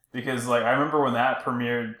memory, because like I remember when that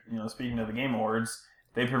premiered, speaking of the Game Awards,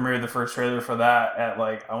 they premiered the first trailer for that at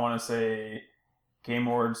like, I want to say Game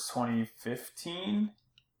Awards 2015.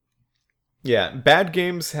 Yeah, bad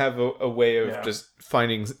games have a way of just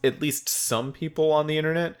finding at least some people on the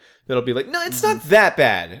internet that'll be like, no, it's not that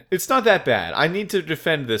bad. It's not that bad. I need to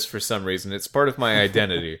defend this for some reason. It's part of my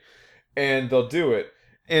identity. And they'll do it.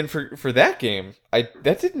 And for that game,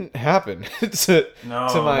 that didn't happen.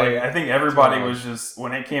 I think everybody was just,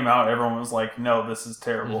 when it came out, everyone was like, no, this is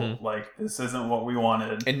terrible. Like, this isn't what we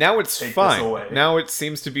wanted. And now it's fine. Now it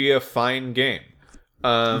seems to be a fine game.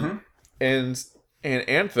 And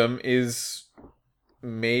Anthem is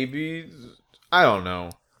maybe, I don't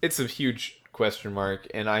know. It's a huge question mark,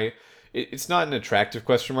 and it's not an attractive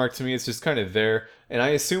question mark to me. It's just kind of there, and I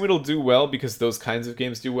assume it'll do well because those kinds of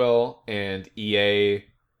games do well, and EA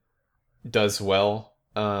does well.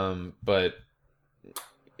 But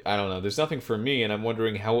I don't know. There's nothing for me, and I'm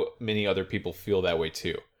wondering how many other people feel that way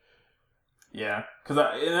too. Yeah, and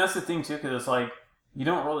that's the thing too, because it's like you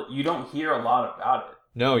don't hear a lot about it.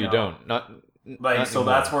 No, you don't. Not so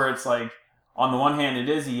that's where it's like, on the one hand, it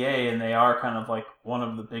is EA, and they are kind of like one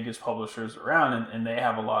of the biggest publishers around, and they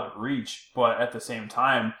have a lot of reach. But at the same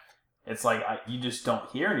time, it's like you just don't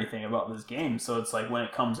hear anything about this game. So it's like when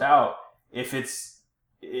it comes out, if it's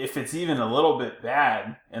even a little bit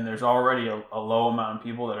bad, and there's already a low amount of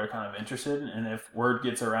people that are kind of interested, and if word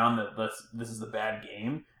gets around that this is a bad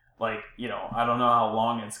game, like, I don't know how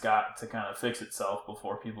long it's got to kind of fix itself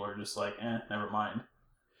before people are just like, never mind.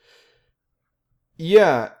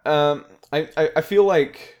 Yeah, I feel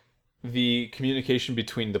like the communication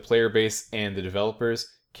between the player base and the developers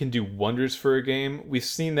can do wonders for a game. We've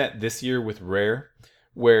seen that this year with Rare,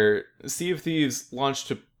 where Sea of Thieves launched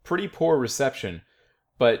to pretty poor reception,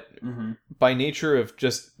 but by nature of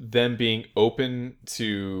just them being open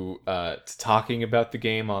to talking about the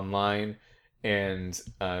game online and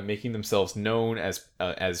making themselves known as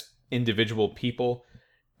individual people,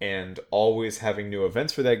 and always having new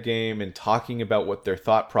events for that game and talking about what their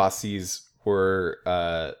thought processes were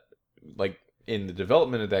like in the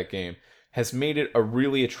development of that game, has made it a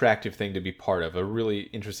really attractive thing to be part of, a really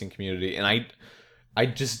interesting community. And I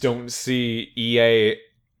just don't see EA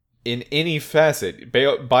in any facet,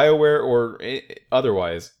 BioWare or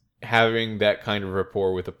otherwise, having that kind of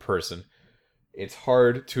rapport with a person. It's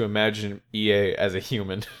hard to imagine EA as a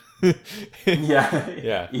human.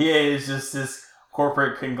 Yeah. EA is just this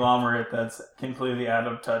corporate conglomerate that's completely out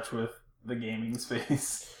of touch with the gaming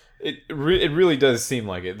space. It really does seem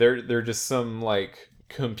like it. They're just some like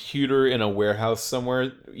computer in a warehouse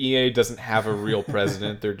somewhere. EA doesn't have a real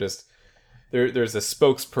president. They're just there's a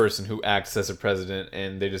spokesperson who acts as a president,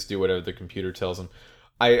 and they just do whatever the computer tells them.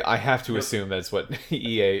 I have to assume that's what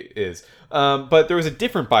EA is. But there was a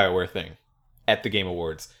different BioWare thing at the Game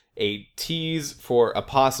Awards. A tease for a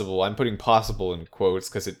possible, I'm putting possible in quotes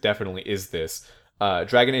because it definitely is this,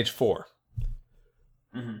 Dragon Age 4.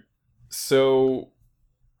 Mm-hmm. So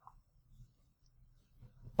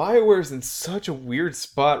BioWare's in such a weird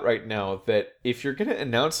spot right now that if you're going to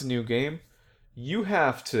announce a new game, you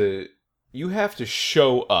have to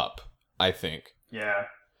show up, I think. Yeah.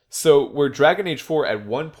 So where Dragon Age 4 at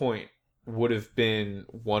one point would have been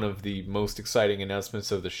one of the most exciting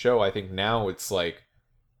announcements of the show, I think now it's like,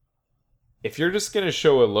 if you're just going to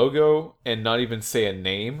show a logo and not even say a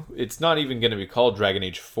name, it's not even going to be called Dragon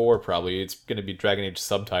Age 4 probably. It's going to be Dragon Age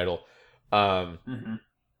Subtitle.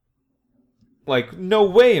 Like, no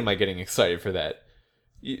way am I getting excited for that.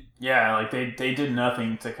 Yeah, like they did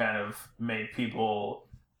nothing to kind of make people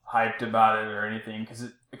hyped about it or anything,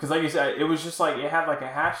 because like you said, it was just like it had like a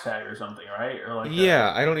hashtag or something, right? Or like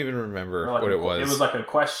I don't even remember like what it was. It was like a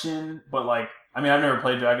question, but like, I mean, I've never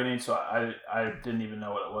played Dragon Age, so I didn't even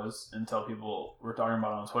know what it was until people were talking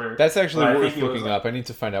about it on Twitter. That's actually worth looking up. I need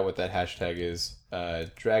to find out what that hashtag is.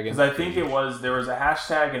 Dragon. Because I think there was a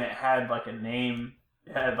hashtag and it had like a name.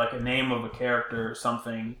 It had like a name of a character or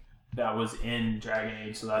something that was in Dragon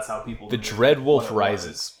Age, so that's how people. The Dreadwolf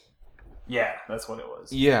Rises. Yeah, that's what it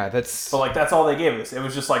was. Yeah, that's. But like, that's all they gave us. It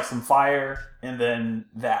was just like some fire and then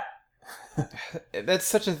that. That's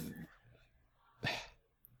such a.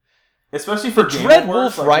 Especially for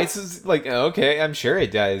Dreadwolf Rises, like, okay, I'm sure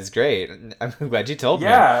it does. Great. I'm glad you told me.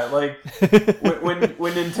 Yeah, like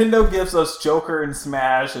when Nintendo gives us Joker and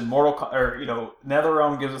Smash and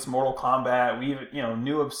NetherRealm gives us Mortal Kombat, we even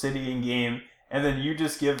new Obsidian game, and then you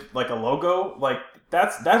just give like a logo, like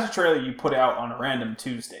that's a trailer you put out on a random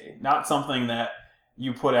Tuesday, not something that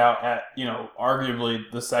you put out at arguably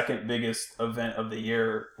the second biggest event of the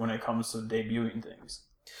year when it comes to debuting things.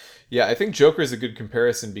 Yeah, I think Joker is a good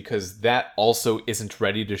comparison because that also isn't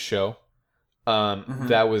ready to show.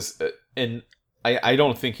 That was, and I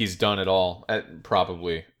don't think he's done at all.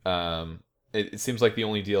 Probably, it seems like the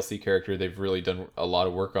only DLC character they've really done a lot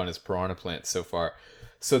of work on is Piranha Plant so far.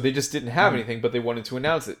 So they just didn't have anything, but they wanted to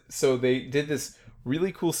announce it. So they did this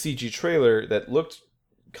really cool CG trailer that looked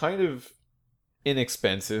kind of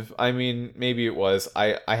inexpensive. I mean, maybe it was.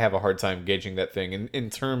 I have a hard time gauging that thing in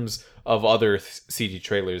terms of other CG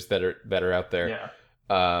trailers that are out there.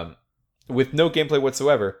 Yeah. With no gameplay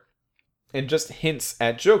whatsoever, and just hints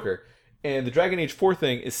at Joker. And the Dragon Age 4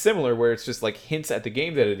 thing is similar, where it's just like hints at the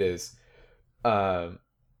game that it is.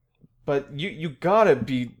 But you gotta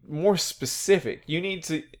be more specific. You need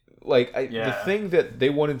to the thing that they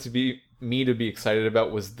wanted me to be excited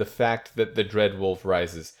about was the fact that the Dreadwolf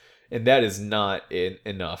rises. And that is not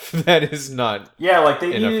enough. That is not. Yeah, like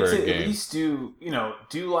they needed to at least do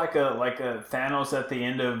like a Thanos at the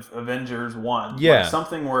end of Avengers 1. Yeah, like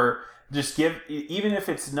something where just even if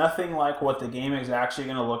it's nothing like what the game is actually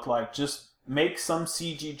going to look like, just make some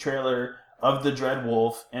CG trailer of the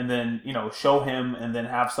Dreadwolf and then show him and then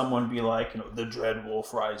have someone be like the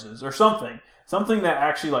Dreadwolf rises or something that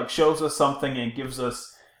actually like shows us something and gives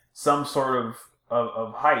us some sort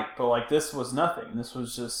of hype. But like this was nothing. This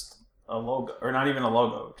was just a logo, or not even a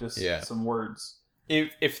logo, just some words.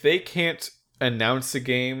 If they can't announce a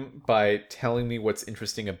game by telling me what's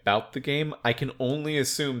interesting about the game, I can only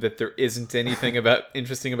assume that there isn't anything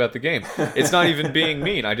interesting about the game. It's not even being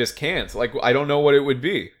mean. I just can't. Like, I don't know what it would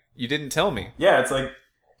be. You didn't tell me. Yeah, it's like,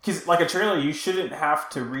 because like a trailer, you shouldn't have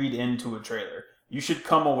to read into a trailer. You should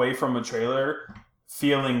come away from a trailer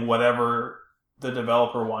feeling whatever the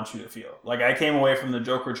developer wants you to feel. Like, I came away from the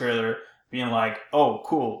Joker trailer being like, oh,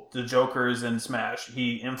 cool, the Joker is in Smash.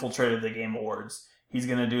 He infiltrated the Game Awards. He's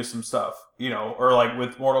going to do some stuff, or like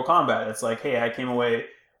with Mortal Kombat, it's like, hey, I came away,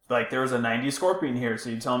 like there was a 90s Scorpion here, so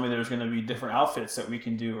you tell me there's going to be different outfits that we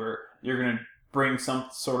can do, or you're going to bring some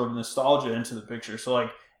sort of nostalgia into the picture. So like,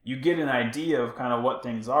 you get an idea of kind of what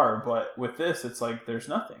things are, but with this, it's like, there's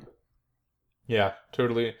nothing. Yeah,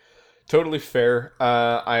 totally fair.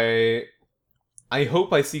 I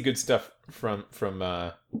hope I see good stuff from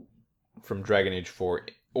Dragon Age 4.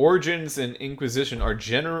 Origins and Inquisition are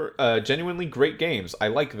genuinely great games. I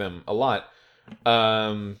like them a lot.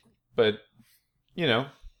 But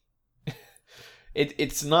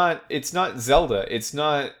it's not Zelda. It's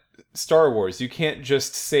not Star Wars. You can't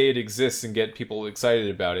just say it exists and get people excited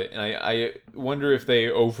about it. And I wonder if they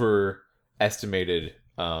overestimated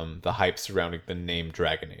the hype surrounding the name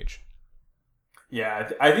Dragon Age. Yeah,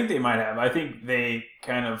 I think they might have. I think they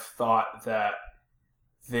kind of thought that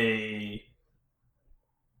they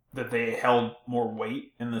that they held more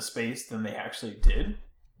weight in the space than they actually did.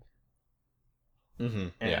 Mm-hmm.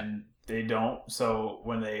 And they don't. So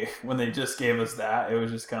when they just gave us that, it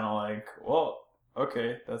was just kind of like, well,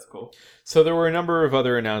 okay, that's cool. So there were a number of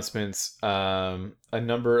other announcements, a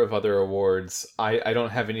number of other awards. I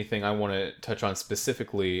don't have anything I want to touch on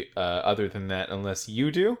specifically other than that, unless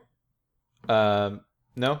you do.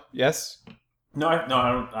 No? Yes? No, I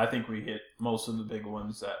don't. I think we hit most of the big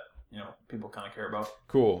ones that people kind of care about.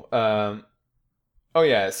 Cool. Oh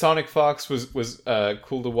yeah, Sonic Fox was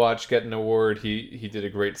cool to watch get an award. He did a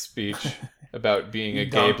great speech about being a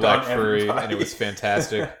gay black furry, and it was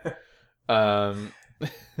fantastic. I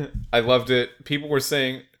loved it. People were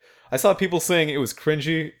saying, I saw people saying it was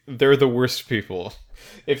cringy. They're the worst people.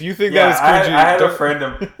 If you think that was cringy, I had a friend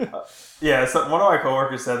of one of my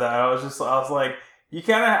coworkers said that. I was like, you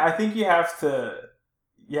kind of, I think you have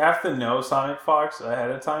to know Sonic Fox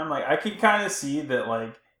ahead of time. Like, I can kind of see that,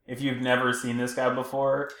 like, if you've never seen this guy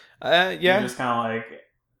before, you're just kind of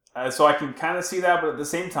like, so I can kind of see that, but at the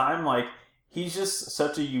same time, like, he's just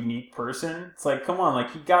such a unique person. It's like, come on,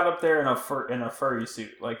 like, he got up there in a furry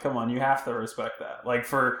suit. Like, come on, you have to respect that. Like,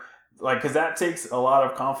 because that takes a lot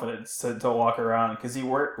of confidence to walk around, because he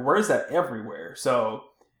wears that everywhere. So,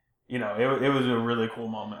 it was a really cool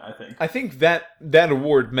moment, I think. I think that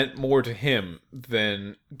award meant more to him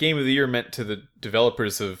than Game of the Year meant to the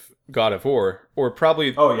developers of God of War, or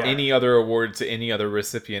probably any other award to any other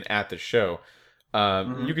recipient at the show.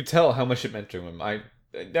 You could tell how much it meant to him.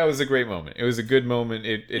 That was a great moment. It was a good moment.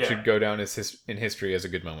 It should go down in history as a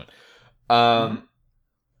good moment.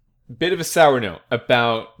 Bit of a sour note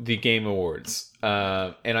about the Game Awards,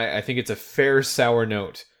 and I think it's a fair sour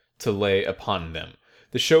note to lay upon them.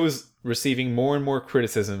 The show is receiving more and more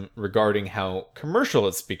criticism regarding how commercial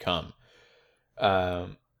it's become.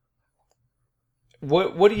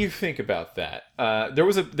 What do you think about that? There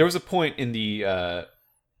was a point in the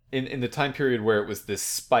in the time period where it was this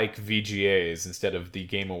spike VGAs instead of the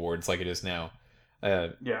Game Awards like it is now.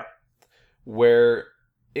 Where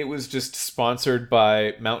it was just sponsored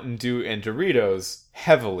by Mountain Dew and Doritos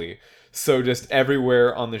heavily. So just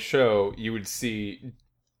everywhere on the show you would see,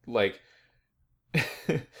 like,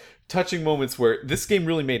 touching moments where this game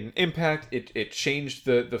really made an impact. It changed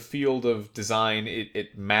the field of design.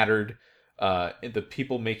 It mattered. The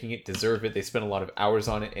people making it deserve it. They spent a lot of hours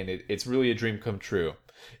on it, and it's really a dream come true.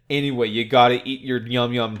 Anyway, you gotta eat your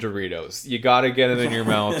Yum Yum Doritos. You gotta get it in your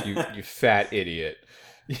mouth, you fat idiot.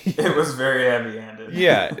 It was very heavy-handed.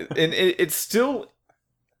 Yeah, and it still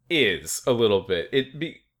is a little bit.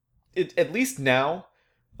 It at least now,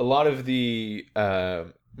 a lot of the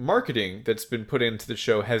marketing that's been put into the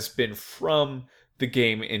show has been from the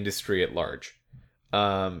game industry at large,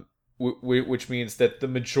 which means that the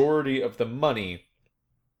majority of the money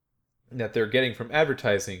that they're getting from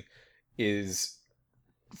advertising is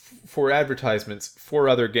for advertisements for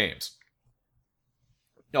other games.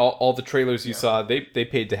 All the trailers you saw, they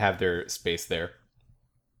paid to have their space there.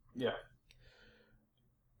 Yeah.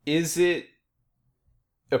 Is it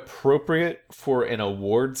appropriate for an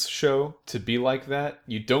awards show to be like that?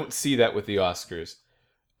 You don't see that with the Oscars.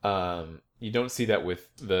 You don't see that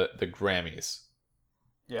with the Grammys.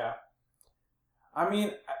 Yeah. I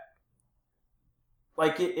mean,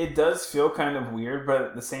 like, it does feel kind of weird, but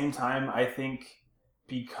at the same time, I think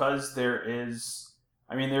because there's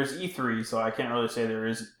E3, so I can't really say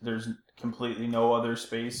there's completely no other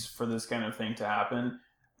space for this kind of thing to happen.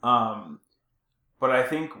 But I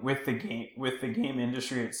think with the game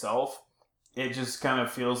industry itself, it just kind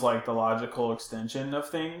of feels like the logical extension of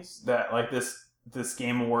things, that, like, this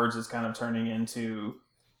Game Awards is kind of turning into,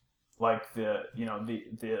 like, the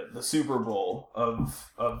Super Bowl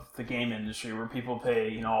of the game industry, where people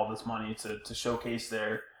pay all this money to showcase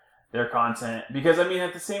their content. Because, I mean,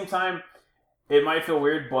 at the same time, it might feel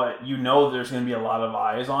weird, but there's going to be a lot of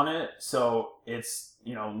eyes on it, so it's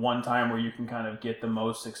one time where you can kind of get the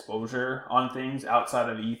most exposure on things outside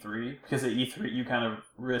of E3, because at E3 you kind of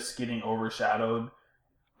risk getting overshadowed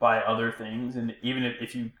by other things. And even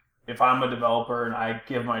if I'm a developer and I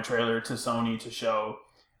give my trailer to Sony to show,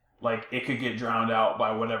 like, it could get drowned out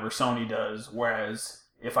by whatever Sony does, whereas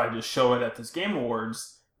if I just show it at this Game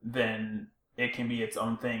Awards, then it can be its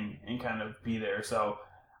own thing and kind of be there. So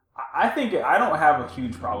I think I don't have a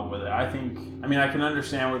huge problem with it. I can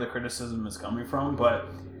understand where the criticism is coming from, but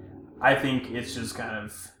I think it's just kind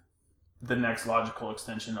of the next logical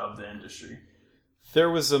extension of the industry.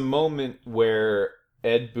 There was a moment where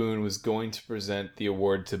Ed Boon was going to present the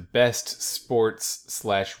award to Best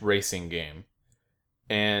Sports/Racing Game.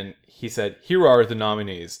 And he said, here are the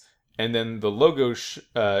nominees. And then the logo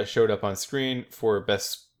showed up on screen for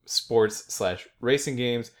Best Sports/Racing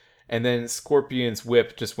Games. and then Scorpion's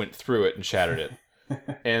whip just went through it and shattered it.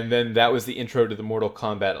 And then that was the intro to the Mortal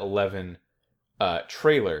Kombat 11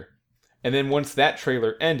 trailer. And then once that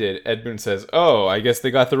trailer ended, Ed Boon says, "Oh, I guess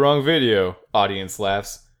they got the wrong video." Audience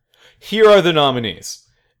laughs. Here are the nominees.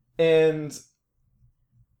 And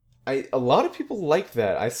a lot of people liked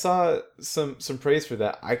that. I saw some praise for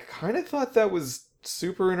that. I kind of thought that was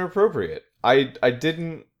super inappropriate. I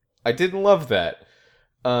didn't love that.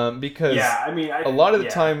 Because a lot of the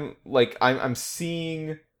time, like, I'm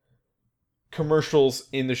seeing commercials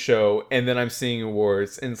in the show, and then I'm seeing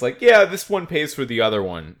awards, and it's like, yeah, this one pays for the other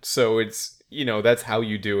one, so it's, that's how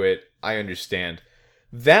you do it. I understand.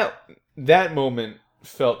 That moment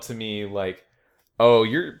felt to me like, oh,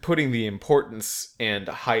 you're putting the importance and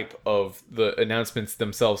hype of the announcements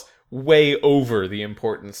themselves way over the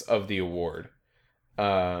importance of the award.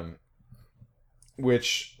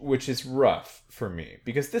 Which is rough for me,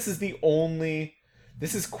 because this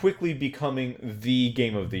is quickly becoming the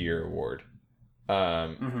Game of the Year award.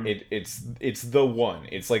 It's the one.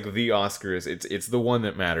 It's like the Oscars. It's the one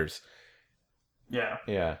that matters. Yeah.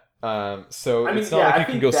 Yeah. So it's not like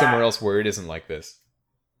you can go somewhere else where it isn't like this.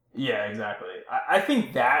 Yeah, exactly. I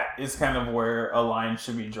think that is kind of where a line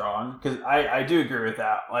should be drawn, because I do agree with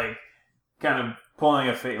that. Like, kind of pulling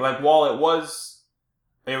a fake. Like, while it was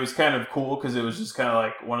kind of cool, because it was just kind of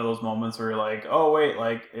like one of those moments where you're like, oh wait,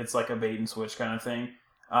 like it's like a bait and switch kind of thing.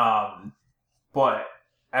 But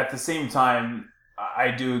at the same time,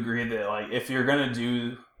 I do agree that, like, if you're gonna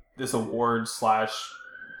do this award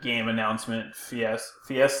 / game announcement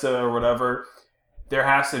fiesta or whatever, there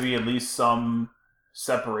has to be at least some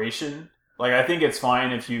separation. Like, I think it's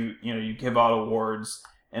fine if you give out awards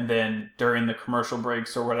and then during the commercial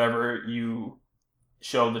breaks or whatever you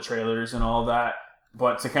show the trailers and all that,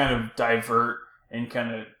 but to kind of divert and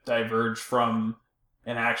kind of diverge from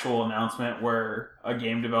an actual announcement where a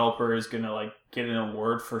game developer is going to, like, get an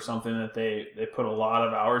award for something that they put a lot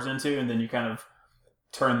of hours into, and then you kind of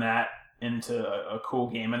turn that into a cool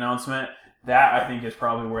game announcement, that I think is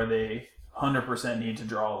probably where they 100% need to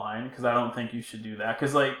draw a line, because I don't think you should do that.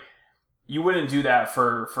 Because, like, you wouldn't do that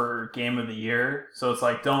for Game of the Year, so it's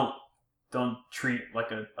like, don't treat,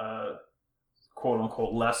 like, a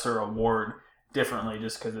quote-unquote lesser award differently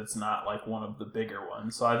just because it's not, like, one of the bigger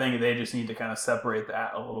ones. So I think they just need to kind of separate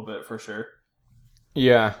that a little bit for sure.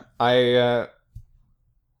 Yeah, I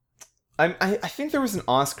think there was an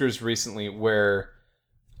Oscars recently where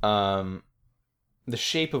The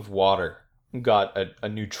Shape of Water got a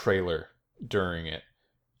new trailer during it,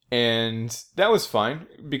 and that was fine,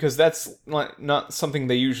 because that's not something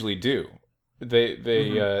they usually do.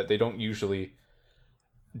 They don't usually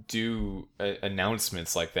do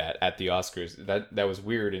announcements like that at the Oscars. That was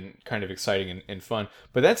weird and kind of exciting and fun,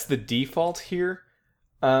 but that's the default here.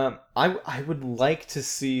 I would like to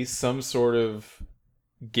see some sort of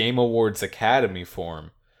Game Awards Academy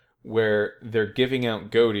form where they're giving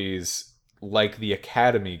out goatees like the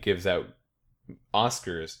Academy gives out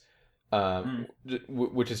Oscars,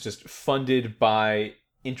 which is just funded by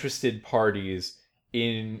interested parties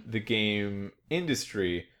in the game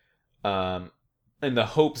industry, in the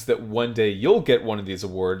hopes that one day you'll get one of these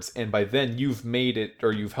awards, and by then you've made it,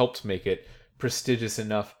 or you've helped make it, prestigious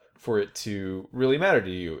enough for it to really matter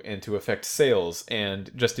to you and to affect sales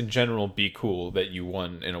and just in general be cool that you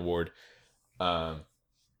won an award. And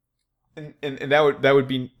that would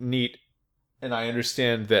be neat. And I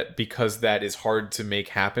understand that because that is hard to make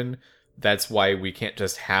happen, that's why we can't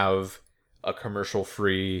just have a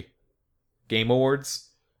commercial-free Game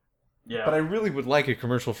Awards. Yeah. But I really would like a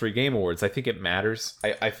commercial-free Game Awards. I think it matters.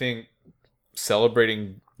 I think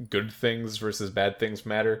celebrating good things versus bad things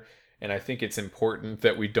matter. And I think it's important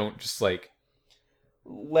that we don't just, like,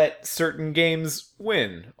 let certain games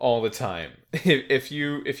win all the time. If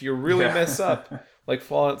you really mess up, like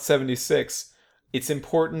Fallout 76, it's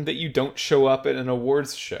important that you don't show up at an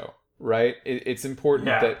awards show, right? It's important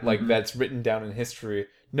that, like, that's written down in history.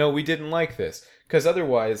 No, we didn't like this. Because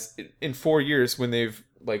otherwise, in 4 years, when they've,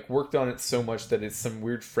 like, worked on it so much that it's some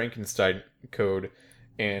weird Frankenstein code,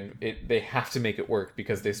 and they have to make it work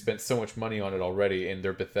because they spent so much money on it already in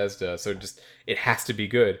their Bethesda, so it has to be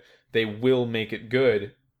good. They will make it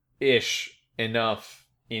good-ish enough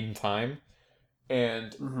in time.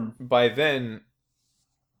 And by then,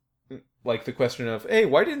 like, the question of, hey,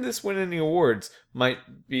 why didn't this win any awards,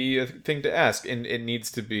 might be a thing to ask, and it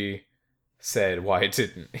needs to be said why it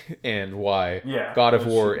didn't, and why God of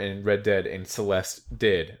War and Red Dead and Celeste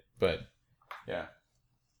did. But, yeah.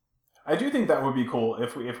 I do think that would be cool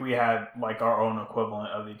if we had, like, our own equivalent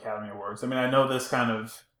of the Academy Awards. I mean, I know this kind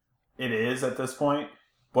of it is at this point,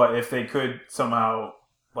 but if they could somehow,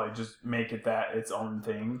 like, just make it that its own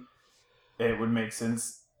thing, it would make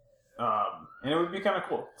sense, and it would be kind of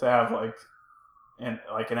cool to have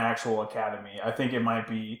an actual academy. I think we might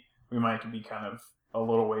be kind of a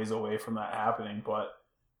little ways away from that happening, but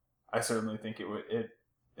I certainly think it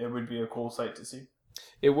would be a cool sight to see.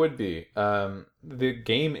 It would be. The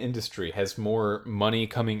game industry has more money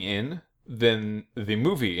coming in than the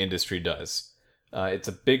movie industry does. It's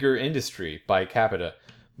a bigger industry by capita,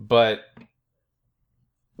 but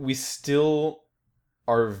we still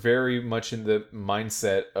are very much in the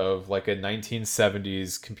mindset of like a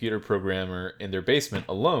 1970s computer programmer in their basement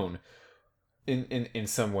alone in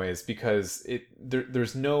some ways, because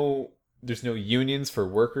there's no unions for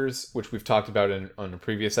workers, which we've talked about on a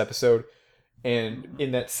previous episode. And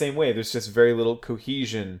in that same way, there's just very little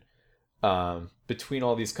cohesion between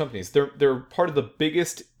all these companies. They're part of the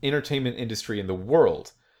biggest entertainment industry in the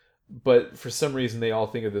world, but for some reason they all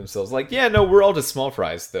think of themselves like, yeah, no, we're all just small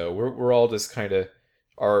fries, though. We're all just kind of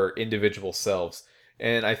our individual selves.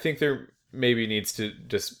 And I think there maybe needs to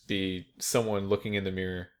just be someone looking in the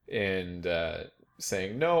mirror and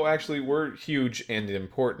saying, no, actually, we're huge and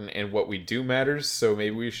important, and what we do matters, so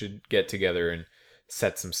maybe we should get together and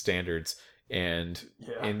set some standards. And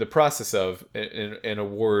in the process of an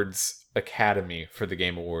awards academy for the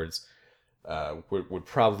Game Awards would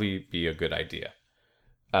probably be a good idea.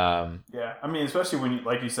 Yeah, I mean, especially when you,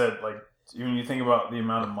 like you said, like when you think about the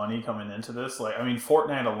amount of money coming into this, like, I mean,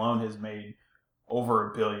 Fortnite alone has made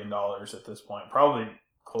over $1 billion at this point, probably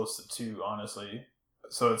close to 2, honestly.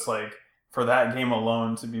 So it's like, for that game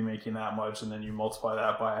alone to be making that much, and then you multiply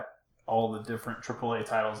that by all the different AAA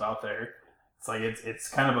titles out there, it's like it's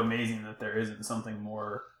kind of amazing that there isn't something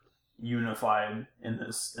more unified in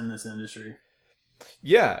this industry.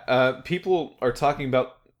 Yeah, people are talking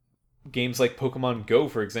about games like Pokemon Go,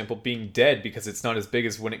 for example, being dead because it's not as big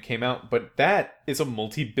as when it came out, but that is a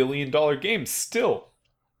multi-billion-dollar game still.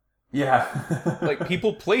 Yeah. Like,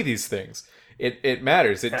 people play these things. It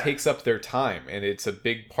matters. It takes up their time, and it's a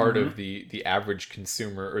big part of the average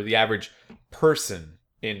consumer, or the average person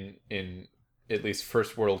in at least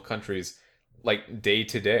first world countries, like, day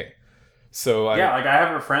to day. So like, I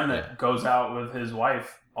have a friend that goes out with his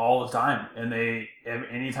wife all the time, and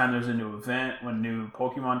anytime there's a new event, when new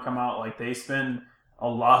Pokemon come out, like, they spend a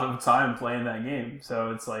lot of time playing that game.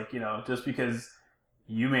 So it's like, just because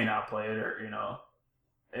you may not play it, or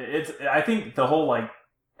I think the whole like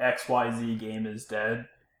XYZ game is dead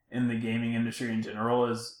in the gaming industry in general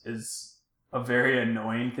is a very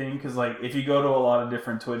annoying thing, because like, if you go to a lot of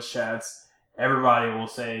different Twitch chats, everybody will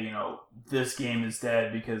say, this game is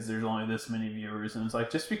dead because there's only this many viewers, and it's like,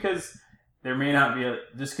 just because there may not be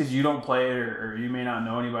just because you don't play it, or you may not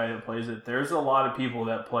know anybody that plays it, there's a lot of people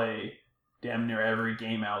that play damn near every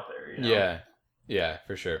game out there. Yeah,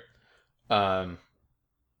 for sure.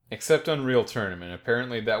 Except Unreal Tournament.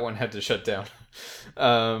 Apparently that one had to shut down.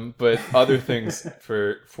 But other things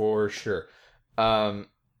for sure. Another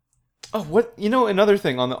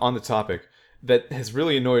thing on the topic that has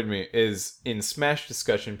really annoyed me is, in Smash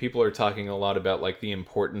discussion, people are talking a lot about like the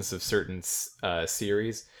importance of certain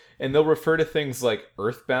series, and they'll refer to things like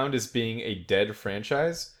Earthbound as being a dead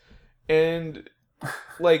franchise. And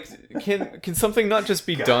like, can something not just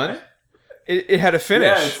be done? It had a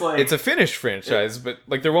finish. Yeah, it's a finished franchise, but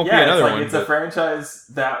like, there won't be another one. It's a franchise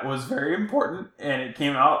that was very important, and it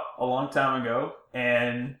came out a long time ago,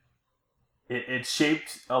 and it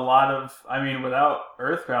shaped a lot of. I mean, without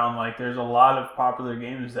Earthbound, like, there's a lot of popular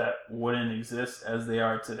games that wouldn't exist as they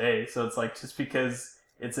are today. So it's like, just because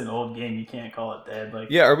it's an old game, you can't call it dead. Like,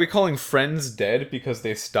 yeah, are we calling Friends dead because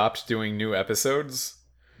they stopped doing new episodes?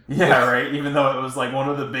 Yeah, right. Even though it was like one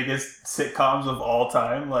of the biggest sitcoms of all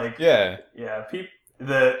time, like, yeah.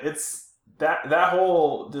 It's that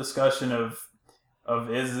whole discussion of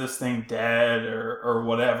is this thing dead or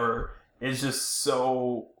whatever is just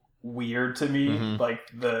so weird to me. Mm-hmm. Like,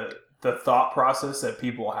 the thought process that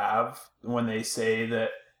people have when they say that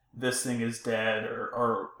this thing is dead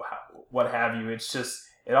or what have you. It's just,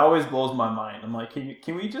 it always blows my mind. I'm like,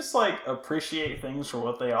 can we just like appreciate things for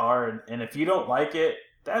what they are, and if you don't like it,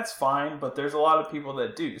 that's fine, but there's a lot of people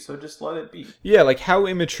that do, so just let it be. Yeah, like, how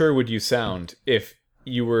immature would you sound if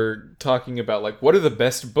you were talking about, like, what are the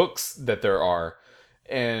best books that there are,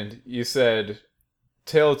 and you said,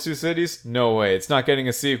 Tale of Two Cities? No way, it's not getting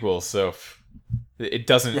a sequel, so it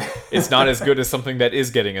doesn't, it's not as good as something that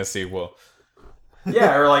is getting a sequel.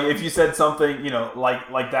 Yeah, or like, if you said something,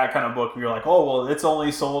 like that kind of book, you're like, oh, well, it's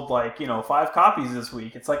only sold like, 5 copies this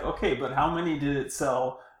week. It's like, okay, but how many did it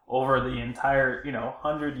sell over the entire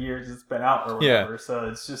 100 years it's been out or whatever? Yeah. So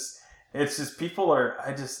it's just people are,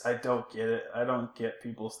 I don't get it. I don't get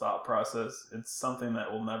people's thought process. It's something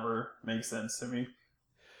that will never make sense to me.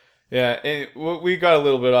 Yeah, and we got a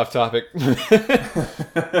little bit off topic. But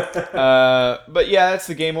yeah, that's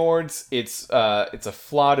the Game Awards. It's a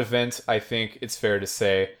flawed event, I think it's fair to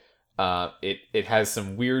say. It has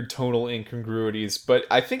some weird tonal incongruities, but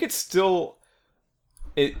I think it's still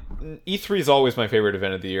E3 is always my favorite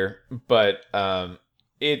event of the year, but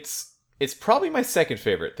it's probably my second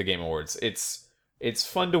favorite, the Game Awards. It's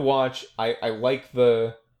fun to watch. I like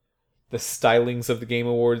the stylings of the Game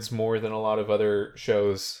Awards more than a lot of other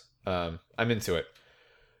shows. I'm into it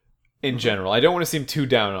in general. I don't want to seem too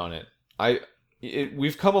down on it.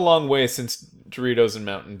 We've come a long way since Doritos and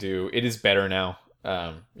Mountain Dew. It is better now.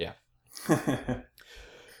 Yeah.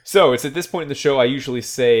 So it's at this point in the show I usually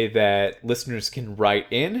say that listeners can write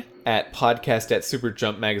in at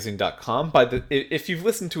podcast@superjumpmagazine.com. If you've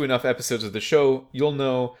listened to enough episodes of the show, you'll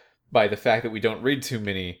know by the fact that we don't read too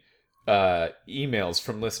many emails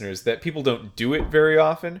from listeners that people don't do it very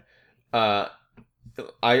often.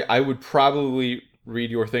 I would probably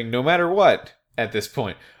read your thing no matter what at this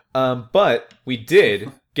point. But we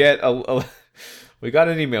did get we got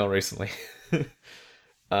an email recently.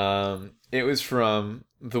 It was from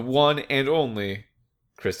the one and only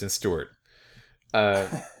Kristen Stewart.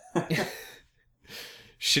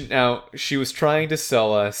 She was trying to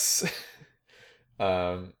sell us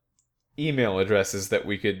email addresses that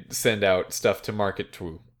we could send out stuff to market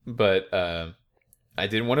to, but I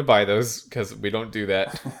didn't want to buy those because we don't do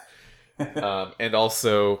that. And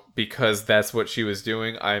also because that's what she was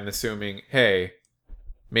doing, I'm assuming, hey,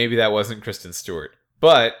 maybe that wasn't Kristen Stewart.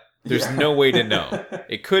 But there's no way to know.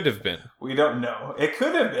 It could have been. We don't know. It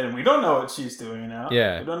could have been. We don't know what she's doing now.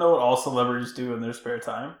 Yeah. We don't know what all celebrities do in their spare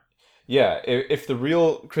time. Yeah, if the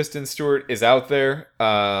real Kristen Stewart is out there,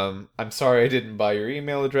 I'm sorry I didn't buy your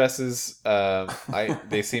email addresses.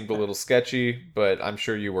 They seemed a little sketchy, but I'm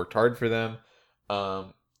sure you worked hard for them.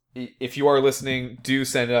 If you are listening, do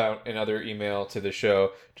send out another email to the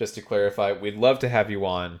show just to clarify. We'd love to have you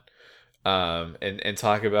on, and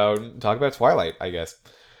talk about Twilight, I guess.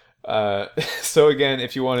 So again,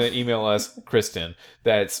 if you want to email us, Kristen,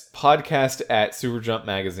 that's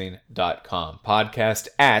podcast@superjumpmagazine.com.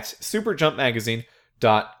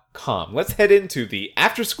 Podcast@superjumpmagazine.com. Let's head into the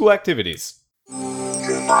after school activities.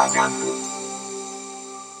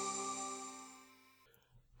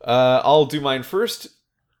 I'll do mine first.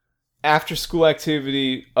 After school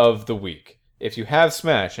activity of the week. If you have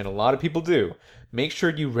Smash, and a lot of people do, make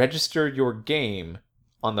sure you register your game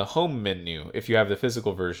on the home menu if you have the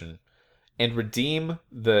physical version, and redeem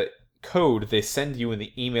the code they send you in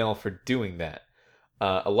the email for doing that.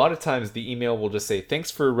 A lot of times the email will just say,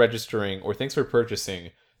 thanks for registering or thanks for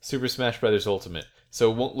purchasing Super Smash Bros. Ultimate.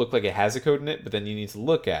 So it won't look like it has a code in it, but then you need to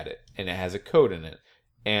look at it, and it has a code in it.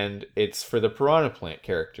 And it's for the Piranha Plant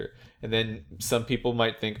character. And then some people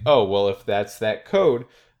might think, oh, well, if that's that code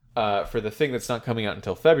for the thing that's not coming out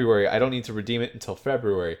until February, I don't need to redeem it until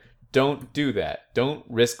February. Don't do that. Don't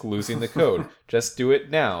risk losing the code. Just do it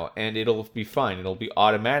now, and it'll be fine. It'll be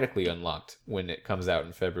automatically unlocked when it comes out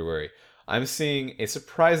in February. I'm seeing a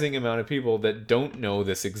surprising amount of people that don't know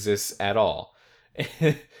this exists at all.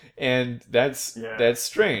 And that's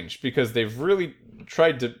strange, because they've really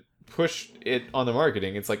tried to push it on the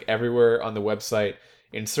marketing. It's like everywhere on the website.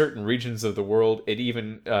 In certain regions of the world, it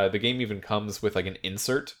even the game even comes with like an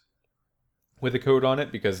insert with a code on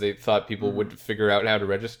it, because they thought people would figure out how to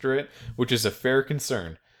register it, which is a fair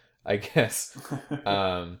concern, I guess.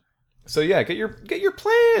 So yeah, get your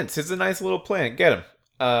plants. It's a nice little plant. Get them.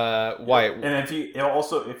 Wyatt. And if you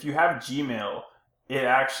have Gmail, it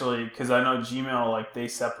actually, because I know Gmail, like, they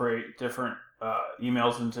separate different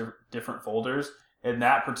emails into different folders, and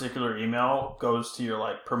that particular email goes to your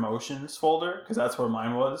like promotions folder, because that's where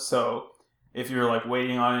mine was. So if you're like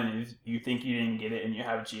waiting on it and you think you didn't get it and you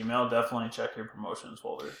have Gmail, definitely check your promotions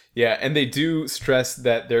folder. Yeah, and they do stress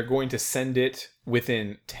that they're going to send it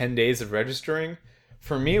within 10 days of registering.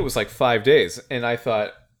 For me, it was like 5 days, and I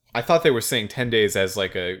thought they were saying 10 days as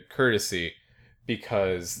like a courtesy,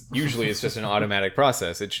 because usually it's just an automatic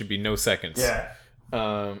process. It should be no seconds. Yeah.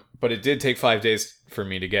 But it did take 5 days for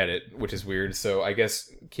me to get it, which is weird. So I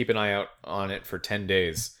guess keep an eye out on it for 10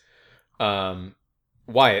 days.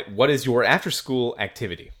 Wyatt, what is your after-school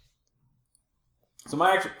activity? So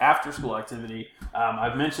my after-school activity,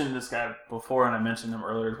 I've mentioned this guy before, and I mentioned him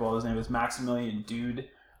earlier as well. His name is Maximilian Dood.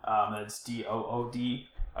 That's Dood.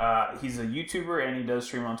 He's a YouTuber, and he does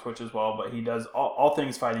stream on Twitch as well, but he does all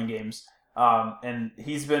things fighting games. And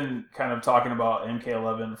he's been kind of talking about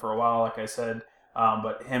MK11 for a while, like I said.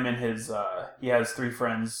 But him and his, he has 3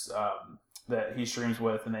 friends that he streams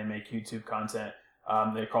with, and they make YouTube content.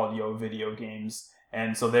 They're called Yo Video Games.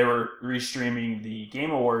 And so they were restreaming the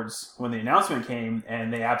Game Awards when the announcement came,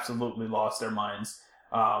 and they absolutely lost their minds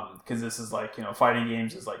because this is like, fighting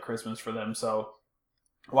games is like Christmas for them. So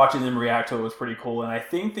watching them react to it was pretty cool. And I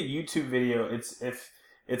think the YouTube video,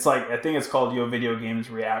 it's like, I think it's called Yo Video Games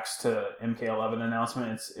Reacts to MK11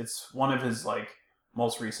 announcement. It's one of his like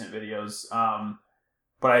most recent videos.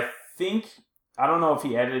 But I don't know if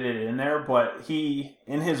he edited it in there, but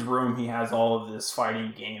in his room, he has all of this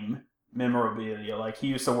fighting game memorabilia. Like, he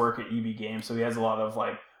used to work at EB Games, so he has a lot of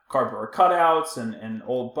like cardboard cutouts and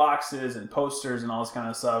old boxes and posters and all this kind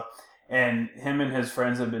of stuff. And him and his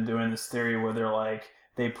friends have been doing this theory where they're like,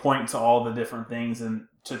 they point to all the different things and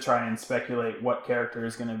to try and speculate what character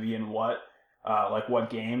is going to be in what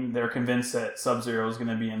game. They're convinced that Sub-Zero is going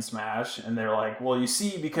to be in Smash, and they're like, well, you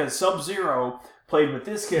see, because Sub-Zero played with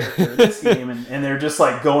this character in this game, and they're just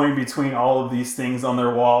like going between all of these things on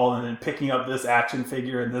their wall and then picking up this action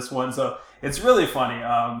figure and this one. So it's really funny.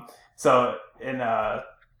 So yeah,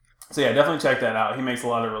 definitely check that out. He makes a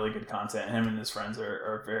lot of really good content. Him and his friends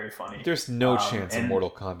are very funny. There's no chance a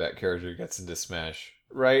Mortal Kombat character gets into Smash,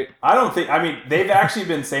 right? I don't think. I mean, they've actually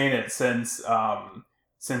been saying it since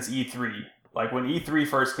E3. Like, when E3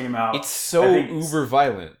 first came out, it's so uber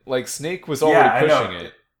violent. Like, Snake was already pushing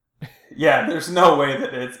it. Yeah, there's no way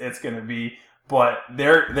that it's going to be, but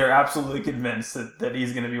they're absolutely convinced that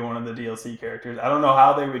he's going to be one of the DLC characters. I don't know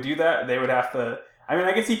how they would do that. They would have to. I mean,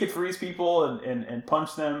 I guess he could freeze people and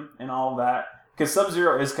punch them and all of that. Because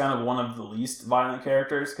Sub-Zero is kind of one of the least violent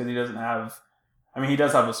characters, because he doesn't have. I mean, he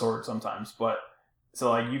does have a sword sometimes, but so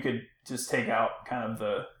like you could just take out kind of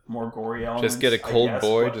the more gory elements. Just get a cold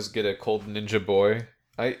boy. Just get a cold ninja boy.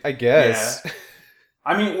 I guess. Yeah.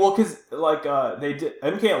 I mean, well, because like they did,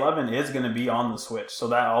 MK11 is going to be on the Switch, so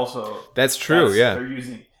that also that's true. Yeah,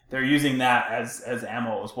 they're using that as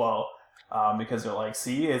ammo as well, because they're like,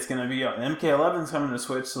 see, it's going to be MK11's coming to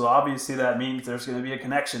Switch, so obviously that means there's going to be a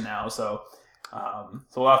connection now. So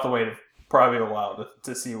we'll have to wait probably a while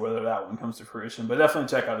to see whether that one comes to fruition. But definitely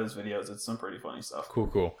check out his videos; it's some pretty funny stuff.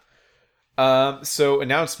 Cool. So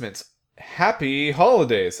announcements. Happy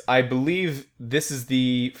holidays! I believe this is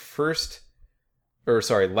the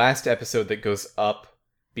last episode that goes up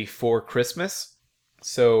before Christmas.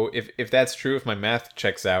 So if that's true, if my math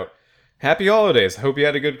checks out, happy holidays. Hope you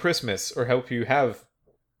had a good Christmas, or hope you have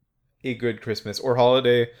a good Christmas or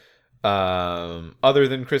holiday. Other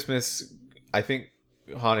than Christmas, I think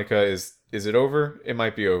Hanukkah is it over? It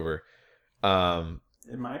might be over.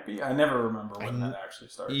 It might be. I never remember when that actually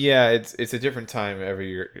starts. Yeah, it's a different time every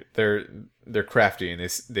year. They're crafty and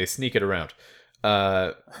they sneak it around.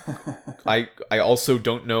 I also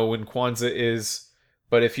don't know when Kwanzaa is,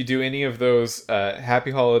 but if you do any of those,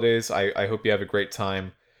 happy holidays. I hope you have a great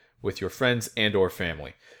time with your friends and or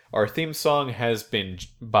family. Our theme song has been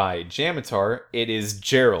by Jamitar. It is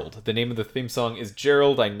Gerald. The name of the theme song is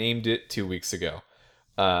Gerald. I named it 2 weeks ago.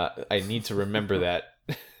 I need to remember that.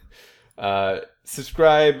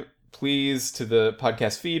 Subscribe, please, to the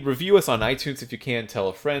podcast feed. Review us on iTunes if you can. Tell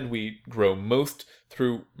a friend. We grow most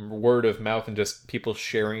through word of mouth and just people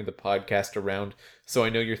sharing the podcast around. So I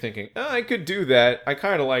know you're thinking, I could do that. I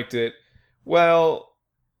kind of liked it. Well,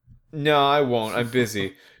 no, I won't. I'm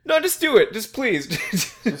busy. No, just do it. Just please.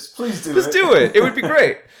 Just please do it. Just do it. It would be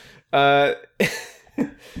great.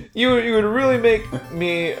 You would really make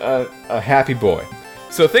me a happy boy.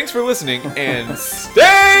 So thanks for listening and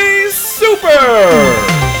stay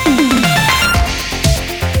super!